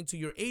you're talking to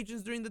your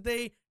agents during the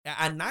day,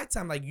 at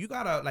nighttime, like you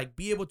got to like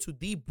be able to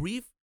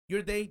debrief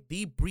your day,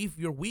 debrief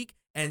your week,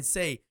 and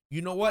say,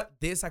 you know what,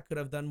 this I could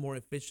have done more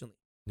efficiently.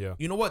 Yeah.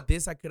 You know what,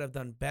 this I could have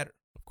done better.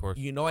 Of course.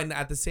 You know, and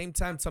at the same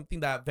time,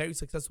 something that very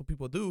successful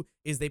people do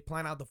is they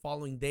plan out the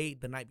following day,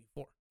 the night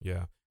before.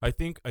 Yeah. I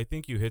think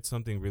you hit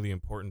something really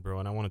important, bro,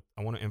 and I want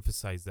to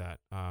emphasize that.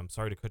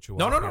 Sorry to cut you off.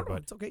 No, but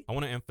it's okay. I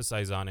want to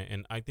emphasize on it,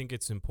 and I think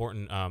it's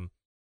important.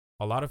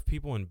 A lot of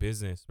people in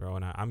business, bro,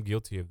 and I'm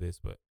guilty of this,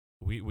 but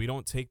we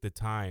don't take the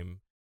time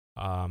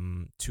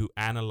to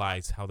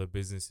analyze how the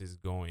business is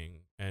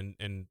going,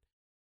 and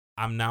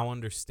I'm now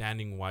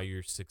understanding why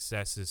your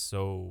success is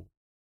so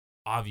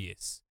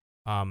obvious.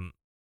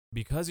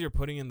 Because you're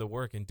putting in the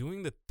work and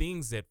doing the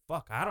things that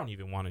I don't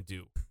even want to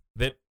do.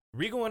 That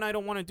Rigo and I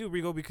don't want to do,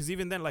 Rigo, because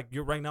even then, like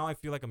you're right now, I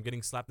feel like I'm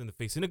getting slapped in the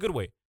face in a good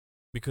way,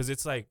 because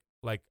it's like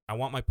I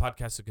want my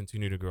podcast to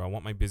continue to grow. I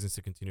want my business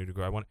to continue to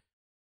grow.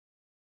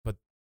 But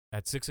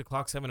at 6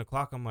 o'clock, 7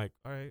 o'clock, I'm like,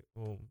 all right,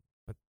 well,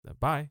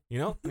 bye. You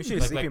know, we should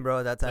be sleeping, bro,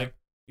 at that time.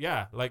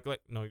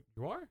 Like, no,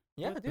 you are.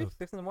 Yeah, dude,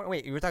 6 in the morning.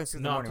 Wait, you were talking 6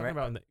 in the morning, right?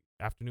 No, I'm talking about in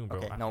the afternoon, bro.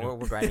 Okay, afternoon. no,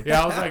 we're grinding.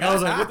 Yeah, I was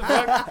like, what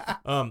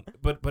the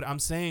fuck? But I'm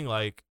saying,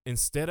 like,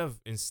 instead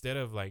of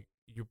like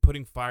you're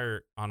putting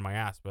fire on my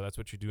ass, bro. That's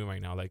what you're doing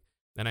right now, like.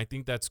 And I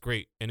think that's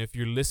great. And if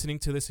you're listening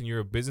to this and you're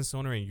a business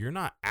owner and you're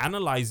not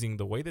analyzing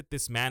the way that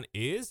this man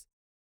is,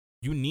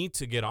 you need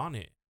to get on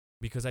it,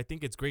 because I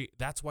think it's great.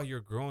 That's why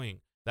you're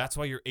growing. That's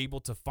why you're able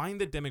to find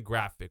the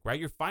demographic, right?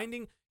 You're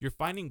finding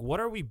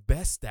what are we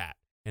best at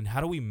and how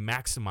do we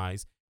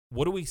maximize?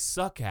 What do we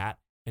suck at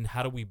and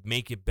how do we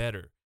make it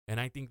better? And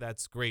I think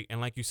that's great. And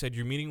like you said,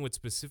 you're meeting with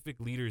specific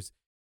leaders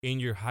in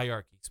your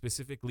hierarchy,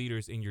 specific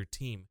leaders in your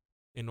team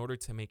in order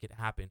to make it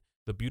happen.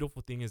 The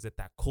beautiful thing is that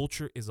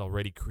culture is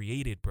already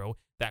created, bro.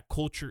 That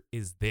culture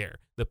is there.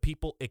 The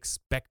people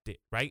expect it,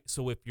 right?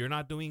 So if you're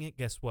not doing it,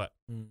 guess what?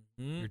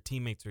 Your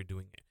teammates are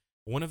doing it.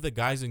 One of the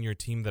guys in your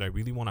team that I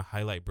really want to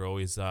highlight, bro,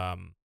 is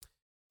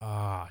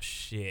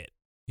shit.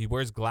 He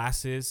wears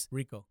glasses.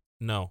 Rico.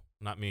 No,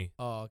 not me.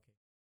 Oh, okay.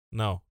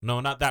 No,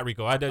 not that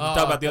Rico. I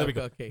talk about the other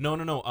Rico. Okay.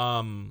 No.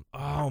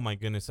 Oh my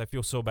goodness, I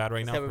feel so bad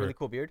right now. Does he have a really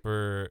cool beard?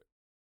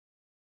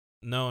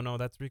 No,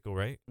 that's Rico,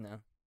 right? No.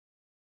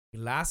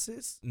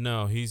 Glasses?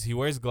 No, he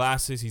wears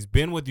glasses. He's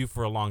been with you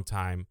for a long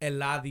time.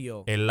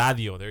 Eladio.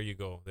 There you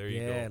go.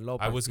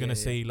 Lopez, I was gonna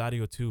say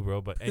Eladio too, bro.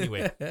 But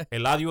anyway,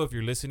 Eladio, if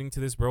you're listening to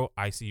this, bro,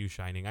 I see you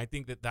shining. I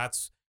think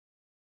that's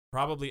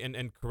probably,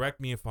 and correct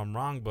me if I'm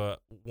wrong,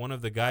 but one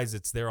of the guys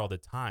that's there all the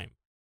time,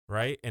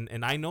 right?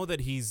 And I know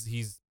that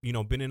he's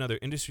been in other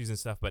industries and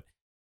stuff, but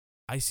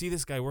I see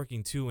this guy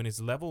working too, and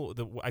his level.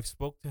 I've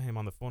spoke to him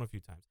on the phone a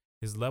few times.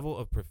 His level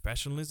of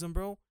professionalism,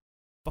 bro,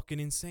 fucking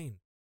insane.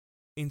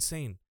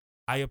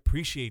 I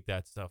appreciate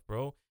that stuff,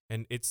 bro.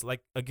 And it's like,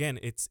 again,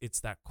 it's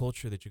that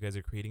culture that you guys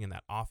are creating in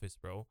that office,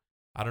 bro.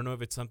 I don't know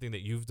if it's something that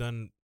you've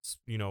done,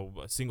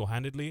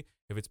 single-handedly,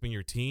 if it's been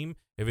your team,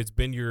 if it's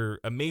been your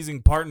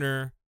amazing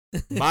partner,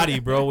 Mari,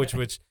 bro,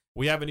 which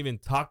we haven't even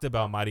talked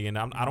about, Mari, and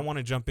I don't want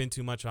to jump in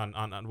too much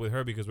on with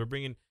her, because we're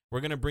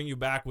gonna bring you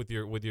back with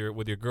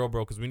your girl,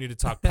 bro, because we need to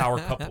talk power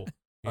couple.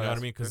 You know what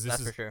I mean? Because this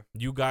is, sure.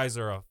 You guys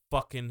are a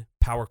fucking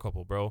power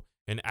couple, bro.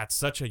 And at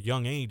such a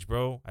young age,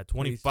 bro, at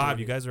 25,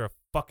 you guys are a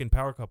fucking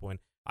power couple. And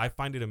I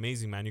find it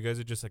amazing, man. You guys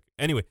are just like,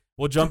 anyway,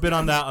 we'll jump in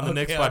on that on the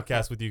next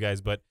podcast with you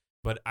guys. But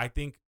I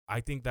think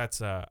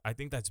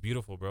that's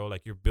beautiful, bro.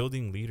 Like, you're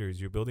building leaders.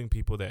 You're building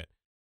people that,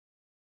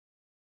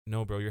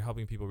 no, bro, you're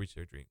helping people reach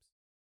their dreams.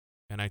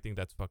 And I think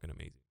that's fucking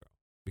amazing, bro.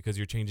 Because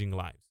you're changing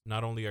lives.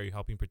 Not only are you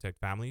helping protect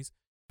families,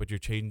 but you're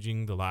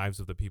changing the lives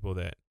of the people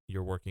that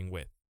you're working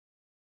with.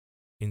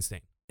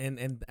 Insane.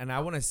 And I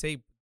want to say,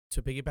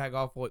 to piggyback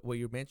off what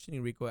you're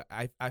mentioning, Rico,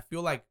 I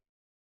feel like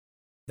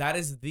that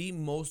is the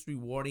most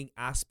rewarding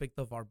aspect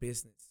of our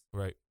business.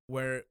 Right.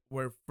 Where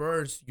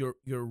first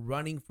you're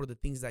running for the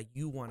things that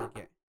you want to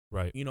get.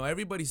 Right.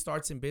 Everybody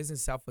starts in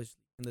business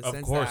selfishly, in the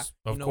sense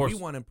that we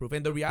want to improve.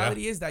 And the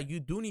reality is that you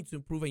do need to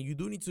improve, and you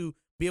do need to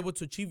be able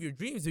to achieve your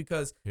dreams,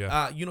 because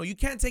you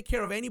can't take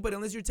care of anybody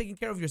unless you're taking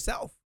care of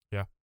yourself.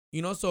 Yeah.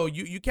 You know, so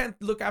you can't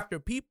look after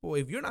people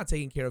if you're not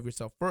taking care of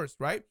yourself first,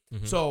 right?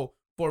 Mhm. So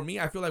for me,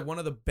 I feel like one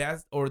of the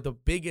best or the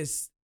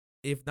biggest,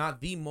 if not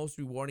the most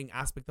rewarding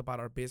aspect about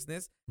our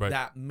business Right.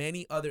 that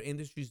many other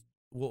industries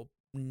will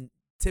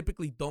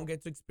typically don't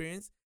get to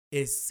experience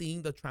is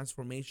seeing the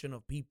transformation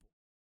of people.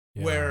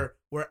 Yeah.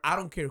 Where I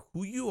don't care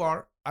who you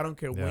are, I don't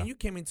care Yeah. when you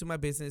came into my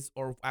business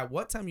or at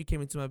what time you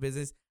came into my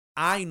business.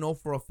 I know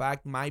for a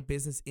fact my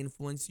business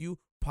influenced you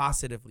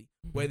positively.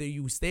 Mhm. Whether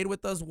you stayed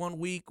with us 1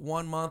 week,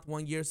 1 month,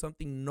 1 year,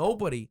 something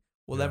nobody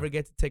will Yeah. ever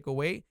get to take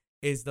away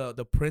is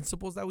the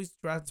principles that we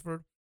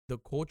transferred, the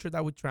culture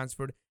that we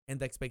transferred,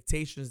 and the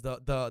expectations.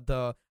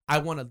 The I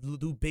want to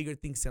do bigger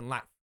things in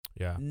life.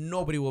 Yeah.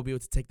 Nobody will be able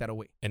to take that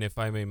away. And if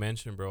I may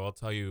mention, bro, I'll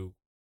tell you,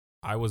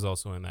 I was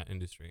also in that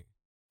industry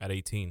at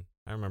 18.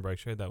 I remember I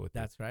shared that with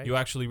That's you. right. You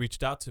actually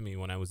reached out to me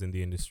when I was in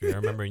the industry. I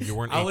remember you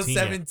weren't 18 I was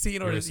yet. 17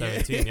 You or were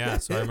 17, yeah.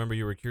 So I remember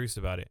you were curious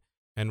about it.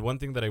 And one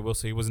thing that I will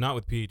say, it was not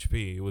with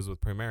PHP, it was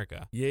with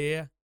Primerica.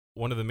 Yeah.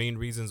 One of the main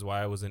reasons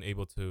why I wasn't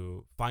able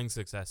to find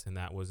success in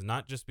that was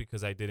not just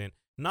because I didn't,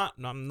 not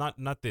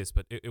this,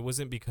 but it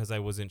wasn't because I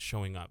wasn't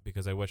showing up,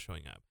 because I was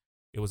showing up.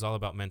 It was all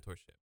about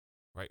mentorship,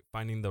 right?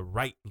 Finding the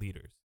right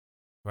leaders,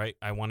 right?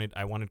 I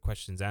wanted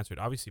questions answered.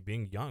 Obviously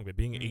being young, but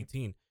being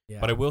 18. Yeah.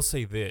 But I will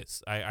say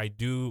this, I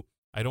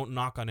don't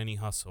knock on any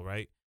hustle,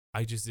 right?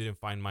 I just didn't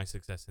find my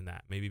success in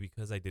that. Maybe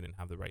because I didn't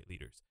have the right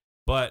leaders.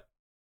 But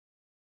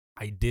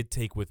I did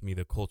take with me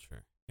the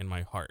culture in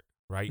my heart,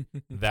 right?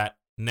 That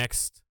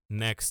next,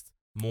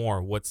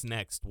 more, what's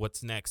next?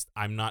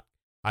 I'm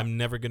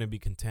never going to be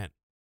content.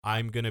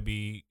 I'm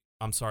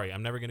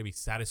never going to be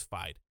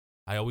satisfied.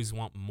 I always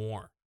want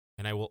more,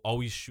 and I will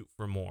always shoot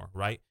for more,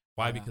 right?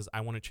 Why? Yeah. Because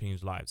I want to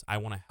change lives. I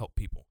want to help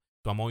people.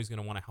 So I'm always going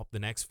to want to help the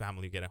next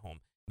family get a home,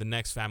 the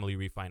next family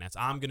refinance.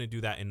 I'm going to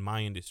do that in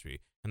my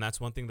industry. And that's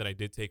one thing that I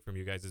did take from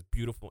you guys, is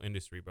beautiful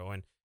industry, bro.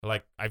 And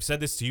like I've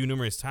said this to you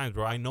numerous times,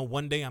 bro. I know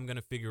one day I'm going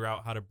to figure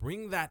out how to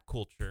bring that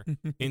culture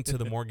into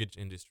the mortgage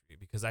industry,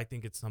 because I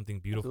think it's something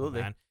beautiful,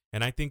 Absolutely. man.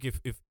 And I think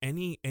if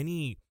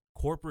any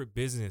corporate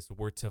business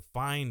were to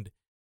find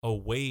a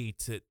way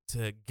to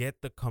get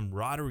the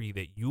camaraderie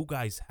that you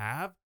guys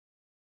have,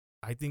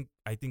 I think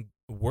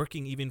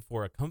working even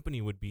for a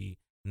company would be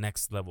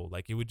next level.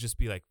 Like, it would just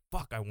be like,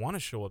 fuck, I want to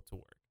show up to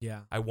work.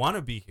 Yeah. I want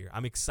to be here.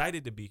 I'm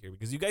excited to be here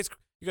because you guys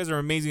are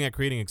amazing at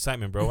creating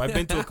excitement, bro. I've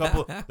been to a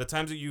couple the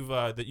times that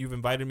you've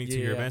invited me to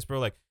your events, bro.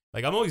 Like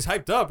I'm always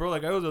hyped up, bro.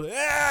 Like I was like,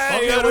 hey,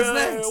 Okay, what's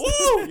next?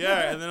 Woo!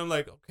 Yeah, and then I'm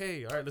like,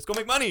 okay, all right, let's go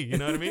make money. You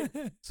know what I mean?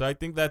 So I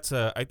think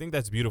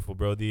that's beautiful,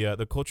 bro.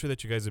 The culture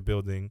that you guys are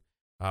building.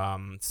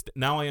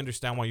 Now I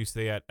understand why you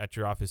stay at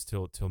your office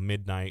till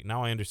midnight.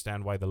 Now I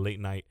understand why the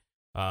late night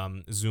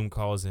Zoom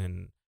calls,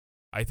 and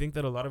I think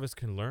that a lot of us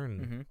can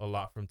learn a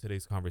lot from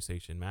today's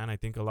conversation, man. I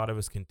think a lot of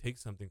us can take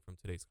something from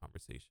today's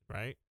conversation,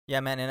 right? Yeah,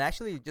 man. And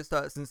actually, just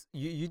since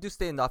you do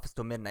stay in the office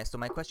till midnight, so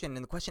my question,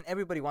 and the question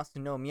everybody wants to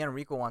know, me and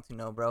Rico want to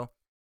know, bro,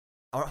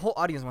 our whole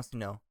audience wants to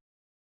know,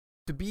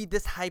 to be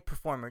this high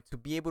performer, to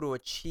be able to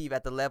achieve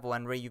at the level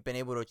and rate you've been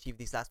able to achieve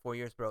these last 4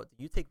 years, bro, do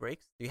you take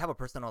breaks? Do you have a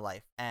personal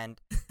life? And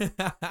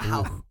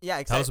how? Ooh. Yeah, Tell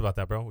exactly. us about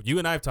that, bro. You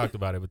and I have talked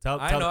about it, but tell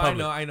the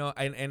public. I know.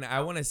 And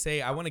I want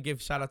to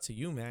give shout out to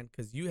you, man,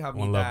 because you have me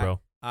One love, that,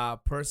 bro.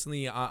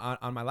 personally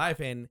on my life.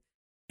 And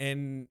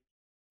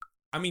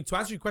I mean, to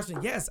answer your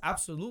question, yes,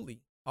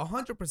 absolutely.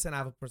 100% I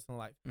have a personal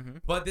life.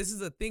 But this is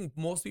the thing.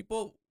 Most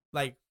people,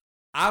 like,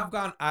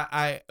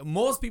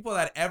 most people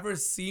that ever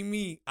see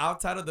me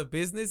outside of the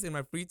business in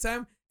my free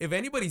time, if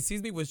anybody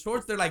sees me with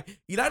shorts, they're like,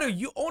 Eladio,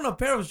 you own a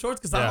pair of shorts,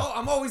 because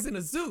I'm always in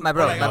a suit. My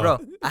bro, Like,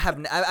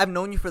 I've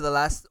known you for the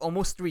last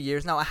almost 3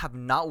 years now. I have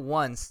not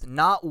once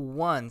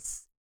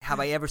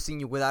have I ever seen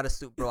you without a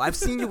suit, bro. I've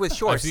seen you with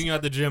shorts. I've seen you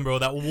at the gym, bro.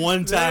 That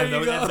one time.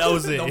 There you go. That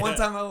was it. The one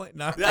time I went.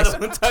 No. Yeah, the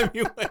one time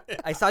you went.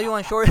 I saw you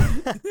on shorts.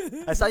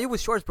 I saw you with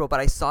shorts, bro, but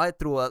I saw it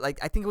through I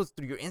think it was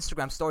through your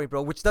Instagram story,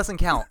 bro, which doesn't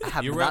count. I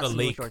have You were not at a seen you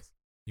with lake. shorts.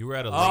 You were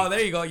at a lake. Oh,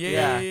 there you go.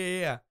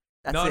 Yeah.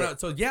 That's No. it.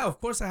 So yeah, of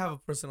course I have a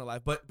personal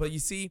life, but you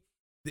see,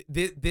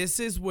 this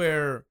is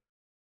where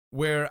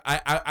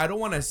I don't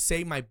want to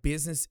say my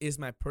business is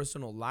my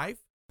personal life,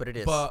 But it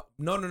is. but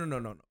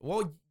no.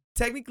 Well,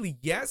 technically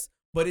yes,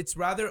 but it's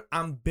rather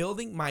I'm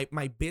building my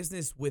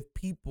business with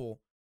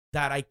people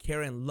that I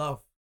care and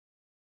love,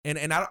 and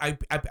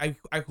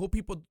I hope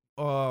people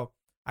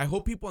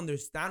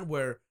understand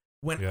when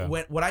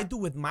what I do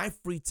with my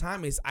free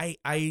time is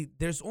I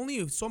there's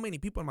only so many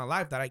people in my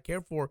life that I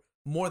care for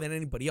more than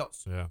anybody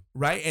else. Yeah.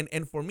 Right.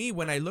 And for me,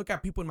 when I look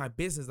at people in my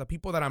business, the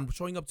people that I'm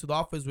showing up to the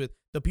office with,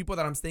 the people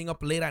that I'm staying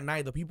up late at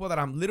night, the people that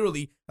I'm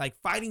literally like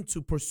fighting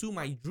to pursue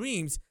my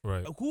dreams,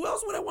 Right. who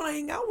else would I want to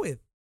hang out with?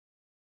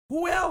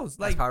 Who else?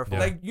 That's powerful.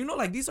 Yeah.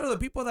 Like these are the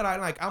people that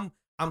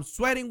I'm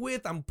sweating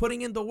with, I'm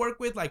putting in the work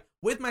with, like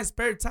with my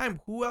spare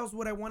time. Who else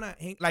would I want to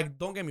hang? Like,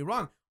 don't get me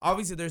wrong.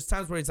 Obviously, there's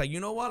times where it's like, you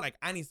know what? Like,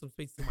 I need some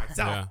space to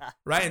myself. Yeah.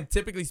 Right. And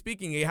typically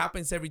speaking, it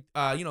happens every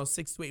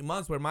 6 to 8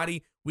 months where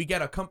Mari, we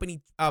get a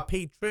company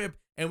paid trip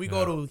and we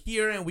go to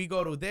here and we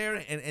go to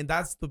there. And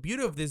that's the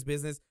beauty of this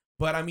business.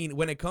 But I mean,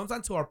 when it comes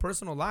down to our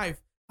personal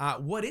life,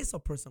 what is a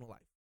personal life?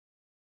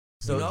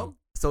 So, you know?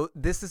 So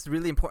this is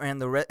really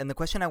important, and the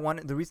question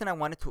the reason I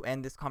wanted to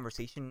end this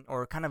conversation,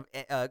 or kind of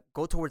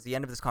go towards the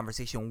end of this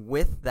conversation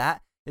with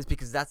that, is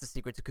because that's the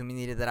secret to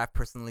community that I've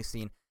personally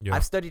seen. Yeah.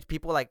 I've studied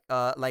people like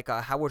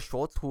Howard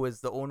Schultz, who is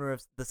the owner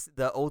of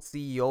the old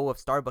CEO of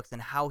Starbucks,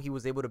 and how he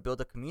was able to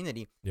build a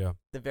community. Yeah.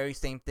 The very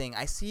same thing.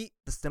 I see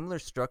the similar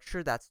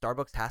structure that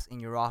Starbucks has in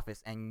your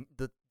office, and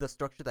the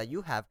structure that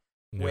you have,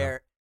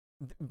 where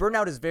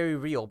burnout is very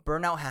real.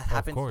 Burnout has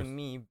happened to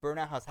me.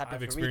 Burnout has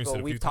happened to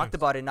Rico. We've talked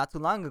about it not too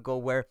long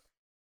ago,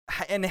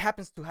 and it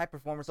happens to high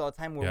performers all the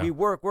time, where we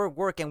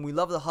work, and we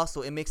love the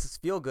hustle. It makes us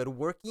feel good.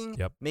 Working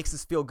makes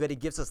us feel good. It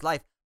gives us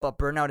life. But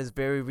burnout is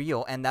very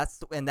real, and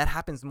that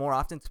happens more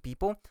often to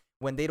people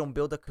when they don't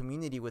build a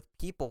community with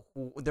people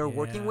who they're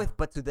working with,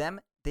 but to them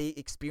they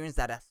experience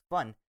that as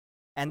fun.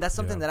 And that's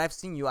something that I've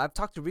seen you. I've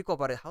talked to Rico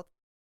about it.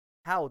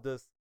 How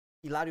does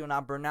Hilario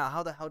not burn out?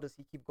 How the hell does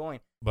he keep going?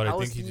 But how I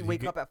does think he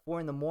wake up at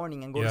 4 a.m.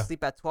 and go to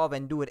sleep at 12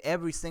 and do it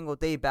every single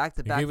day back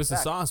to back? He gave us the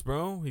sauce,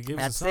 bro. He gave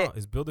us the sauce.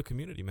 He's built a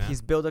community, man.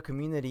 He's built a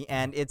community,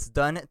 and it's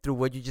done through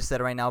what you just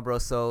said right now, bro.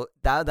 So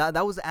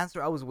that was the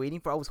answer I was waiting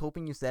for. I was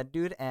hoping you said,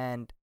 dude,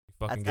 and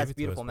that's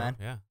beautiful, man.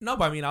 Yeah. No,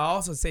 but I mean, I'll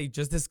also say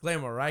just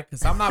disclaimer, right?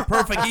 Because I'm not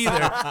perfect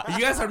either. You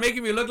guys are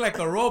making me look like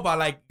a robot.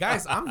 Like,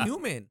 guys, I'm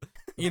human.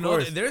 You know,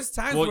 there's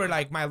times where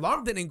like my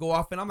alarm didn't go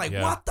off, and I'm like,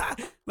 what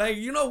the? Like,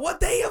 you know, what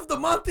day of the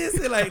month is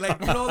it? Like,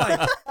 you know,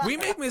 like we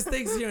make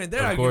mistakes here and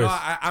there. Like, you know,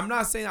 I'm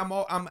not saying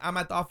I'm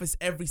at the office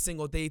every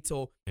single day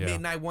till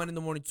midnight, 1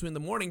 a.m, 2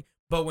 a.m.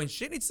 But when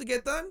shit needs to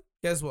get done,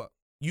 guess what?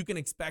 You can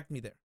expect me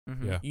there.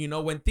 Mm-hmm. Yeah. You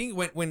know, when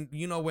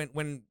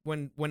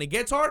it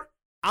gets hard,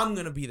 I'm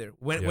gonna be there.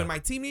 When my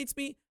team needs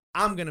me,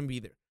 I'm gonna be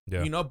there.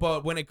 Yeah. You know,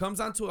 but when it comes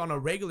down to on a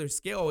regular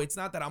scale, it's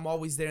not that I'm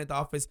always there at the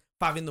office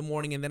 5 a.m.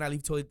 and then I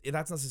leave till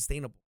that's not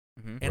sustainable.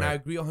 Mm-hmm. And I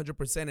agree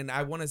 100%. And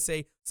I want to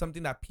say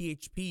something that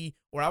PHP,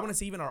 or I want to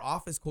say even our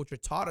office culture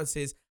taught us,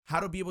 is how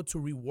to be able to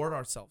reward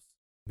ourselves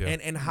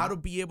and how to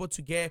be able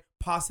to get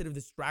positive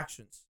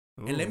distractions.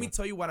 Ooh. And let me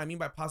tell you what I mean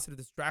by positive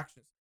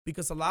distractions.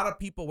 Because a lot of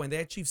people, when they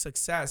achieve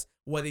success,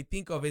 what they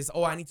think of is,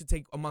 oh, I need to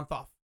take a month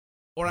off.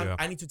 Or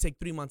I need to take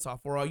 3 months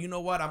off. Or, you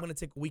know what, I'm going to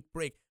take a week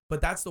break. But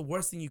that's the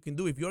worst thing you can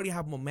do. If you already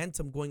have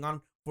momentum going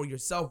on for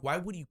yourself, why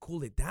would you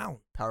cool it down?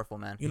 Powerful,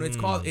 man. You know, it's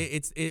called,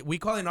 we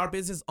call it in our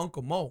business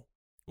Uncle Mo.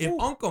 If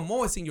Uncle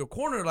Mo is in your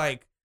corner,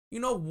 like, you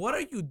know, what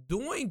are you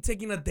doing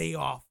taking a day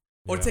off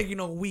or taking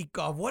a week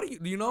off? What are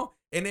you know?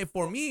 And if,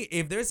 for me,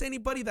 if there's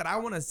anybody that I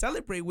want to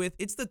celebrate with,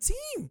 it's the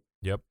team.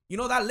 Yep. You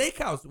know, that lake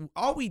house,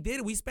 all we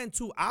did, we spent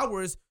 2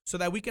 hours so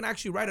that we can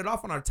actually write it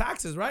off on our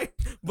taxes, right?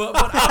 But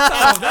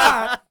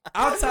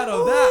outside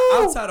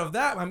of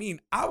that, I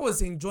mean, I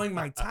was enjoying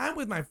my time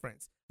with my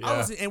friends.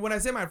 Yeah. And when I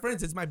say my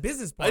friends, it's my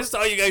business partner. I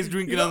saw you guys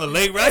drinking on the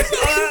lake, right?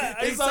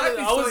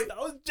 I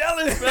was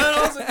jealous, man.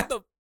 I was like, what the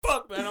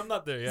fuck, man? I'm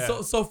not there.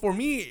 Yeah. So for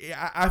me,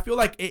 I feel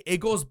like it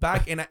goes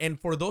back, and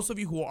for those of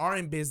you who are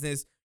in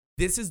business,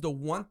 this is the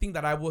one thing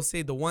that I will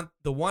say, the one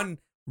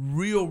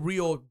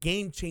real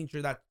game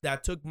changer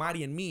that took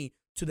Mari and me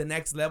to the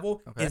next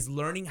level is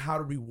learning how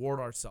to reward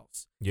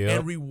ourselves.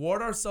 And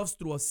reward ourselves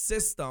through a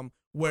system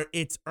where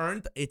it's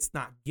earned, it's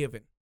not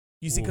given.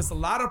 You see, because a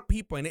lot of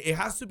people, and it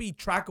has to be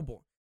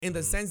trackable in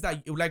the sense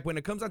that, like, when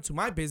it comes down to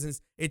my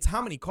business, it's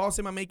how many calls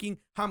am I making,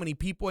 how many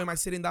people am I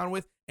sitting down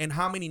with, and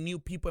how many new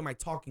people am I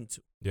talking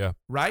to. Yeah.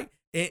 Right?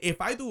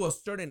 If I do a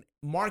certain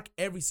mark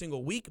every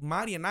single week,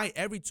 Mari and I,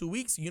 every 2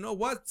 weeks, you know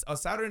what? A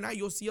Saturday night,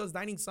 you'll see us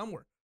dining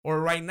somewhere. Or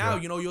right now,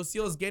 you know, you'll see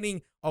us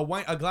getting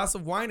a glass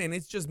of wine, and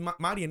it's just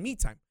Mari and me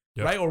time,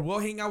 right? Or we'll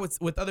hang out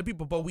with other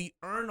people, but we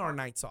earn our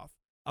nights off.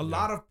 A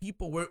lot of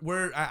people,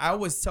 I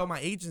always tell my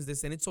agents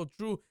this, and it's so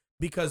true,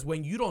 because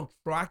when you don't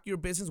track your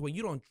business, when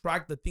you don't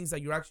track the things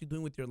that you're actually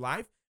doing with your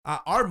life,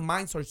 our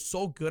minds are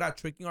so good at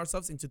tricking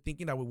ourselves into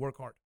thinking that we work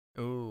hard.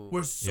 Ooh.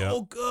 We're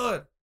so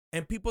good.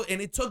 And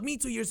it took me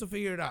 2 years to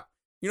figure it out,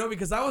 you know,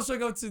 because I was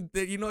showing up to,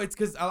 you know, it's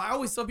because I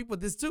always tell people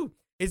this too.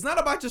 It's not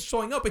about just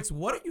showing up. It's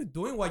what are you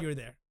doing while you're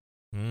there?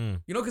 You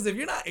know, because if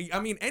you're not, I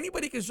mean,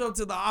 anybody can show up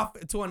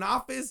to an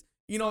office,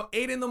 you know,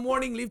 8 a.m,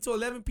 leave till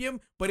 11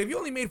 p.m. But if you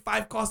only made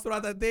 5 calls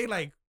throughout that day,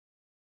 like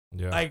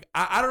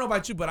I don't know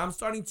about you, but I'm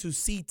starting to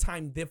see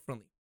time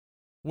differently.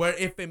 Where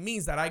if it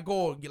means that I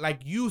go,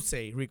 like you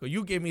say, Rico,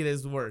 you gave me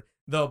this word,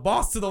 the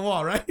boss to the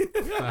wall, right?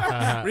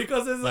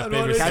 Rico says my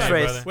favorite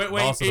catchphrase.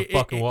 Boss to the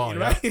fucking wall,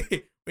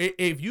 right?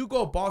 If you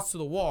go boss to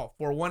the wall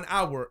for 1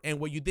 hour, and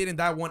what you did in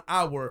that 1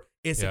 hour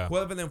is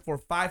equivalent for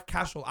 5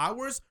 casual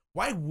hours,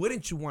 why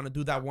wouldn't you want to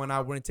do that 1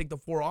 hour and take the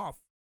 4 off?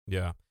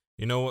 Yeah,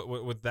 you know,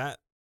 with that,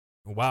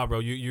 wow, bro,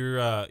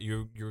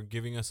 you're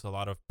giving us a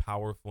lot of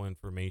powerful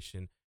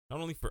information, not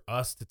only for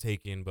us to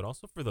take in, but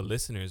also for the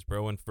listeners,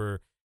 bro, and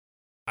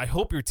I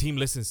hope your team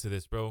listens to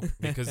this, bro,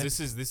 because this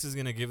is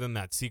gonna give them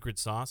that secret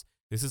sauce.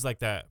 This is like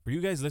that for you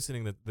guys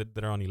listening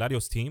that are on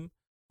Hilario's team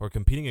or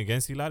competing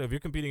against Hilario. If you're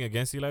competing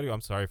against Hilario,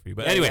 I'm sorry for you,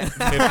 but anyway,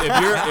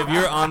 if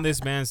you're on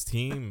this man's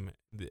team,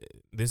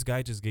 this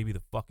guy just gave you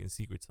the fucking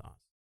secret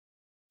sauce.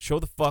 Show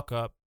the fuck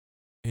up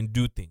and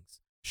do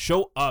things.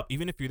 Show up,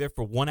 even if you're there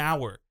for 1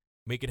 hour,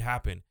 make it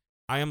happen.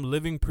 I am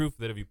living proof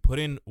that if you put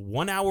in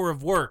 1 hour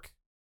of work,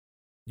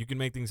 you can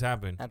make things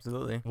happen.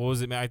 Absolutely. What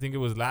was it, man? I think it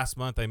was last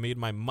month. I made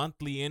my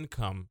monthly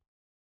income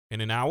in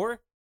an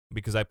hour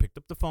because I picked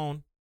up the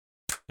phone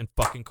and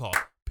fucking called.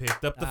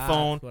 Picked up the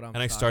phone and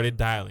I started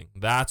dialing.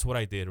 That's what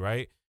I did,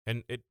 right?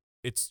 And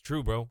it's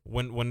true, bro.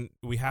 When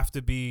we have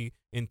to be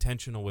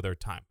intentional with our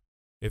time.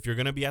 If you're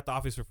gonna be at the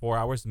office for 4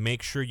 hours,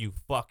 make sure you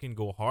fucking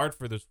go hard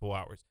for those 4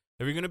 hours.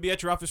 If you're gonna be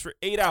at your office for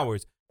 8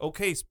 hours,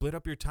 okay, split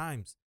up your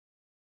times.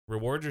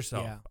 Reward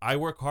yourself. Yeah. I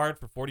work hard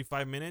for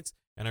 45 minutes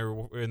and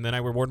then I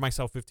reward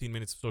myself 15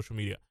 minutes of social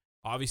media.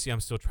 Obviously, I'm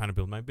still trying to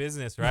build my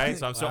business, right?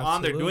 So I'm still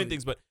on there doing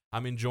things, but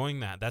I'm enjoying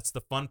that. That's the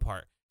fun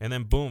part. And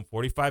then boom,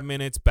 45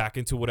 minutes back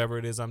into whatever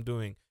it is I'm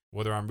doing.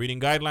 Whether I'm reading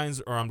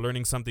guidelines or I'm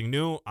learning something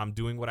new, I'm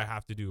doing what I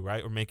have to do,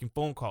 right? Or making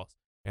phone calls.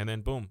 And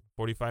then boom,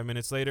 45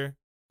 minutes later,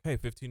 hey,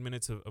 15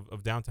 minutes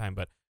of downtime.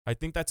 But I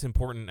think that's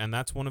important, and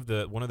that's one of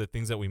the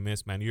things that we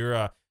miss, man.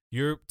 You're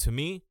to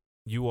me,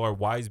 you are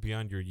wise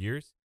beyond your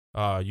years.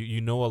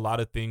 You know a lot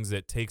of things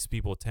that takes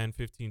people 10,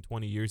 15,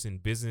 20 years in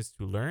business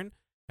to learn.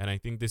 And I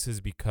think this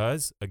is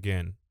because,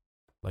 again,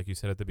 like you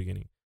said at the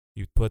beginning,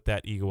 you put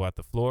that ego at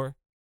the floor,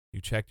 you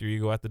check your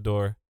ego at the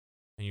door,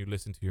 and you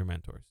listen to your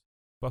mentors.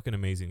 Fucking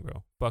amazing,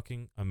 bro.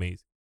 Fucking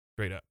amazing.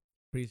 Straight up.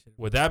 Appreciate it.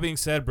 With that being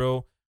said,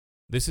 bro,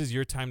 this is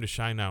your time to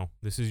shine now.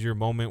 This is your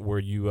moment where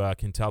you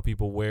can tell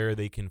people where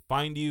they can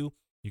find you.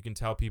 You can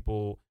tell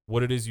people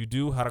what it is you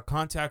do, how to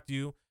contact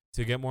you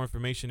to get more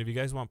information. If you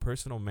guys want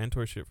personal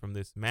mentorship from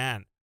this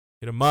man,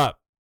 hit him up.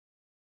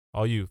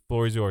 All you.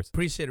 Floor is yours.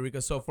 Appreciate it, Rico.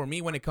 So for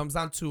me, when it comes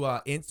down to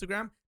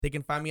Instagram, they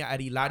can find me at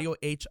Hilario,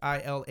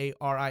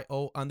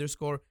 HILARIO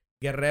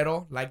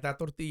 _Guerrero, like that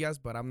tortillas,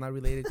 but I'm not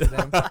related to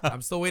them.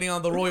 I'm still waiting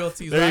on the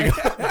royalties, right?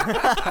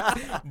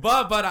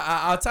 but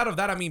outside of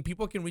that, I mean,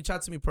 people can reach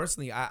out to me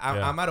personally.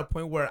 I'm at a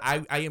point where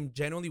I am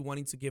genuinely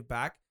wanting to give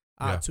back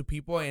to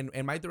people,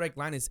 and my direct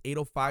line is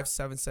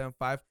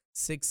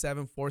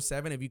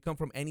 805-775-6747. If you come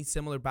from any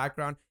similar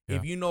background,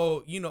 if you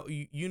know you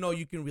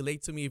can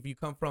relate to me. If you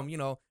come from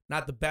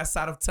not the best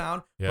side of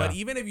town, but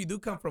even if you do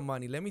come from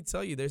money, let me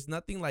tell you, there's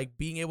nothing like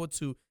being able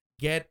to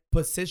get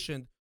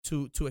positioned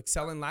to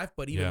excel in life,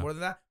 but even more than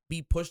that,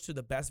 be pushed to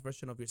the best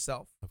version of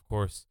yourself. Of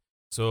course.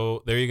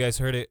 So there you guys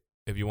heard it.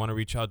 If you want to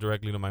reach out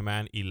directly to my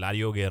man,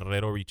 Hilario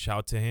Guerrero, reach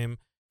out to him.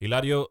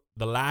 Hilario,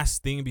 the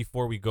last thing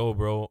before we go,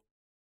 bro,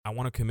 I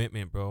want a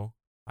commitment, bro.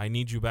 I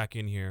need you back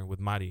in here with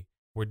Mari.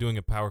 We're doing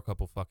a power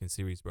couple fucking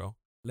series, bro.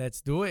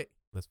 Let's do it.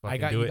 Let's fucking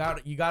do it.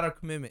 You got our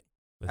commitment.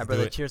 All right,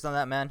 brother. Cheers on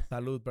that, man.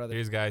 Salud, brother.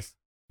 Cheers, guys.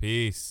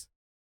 Peace.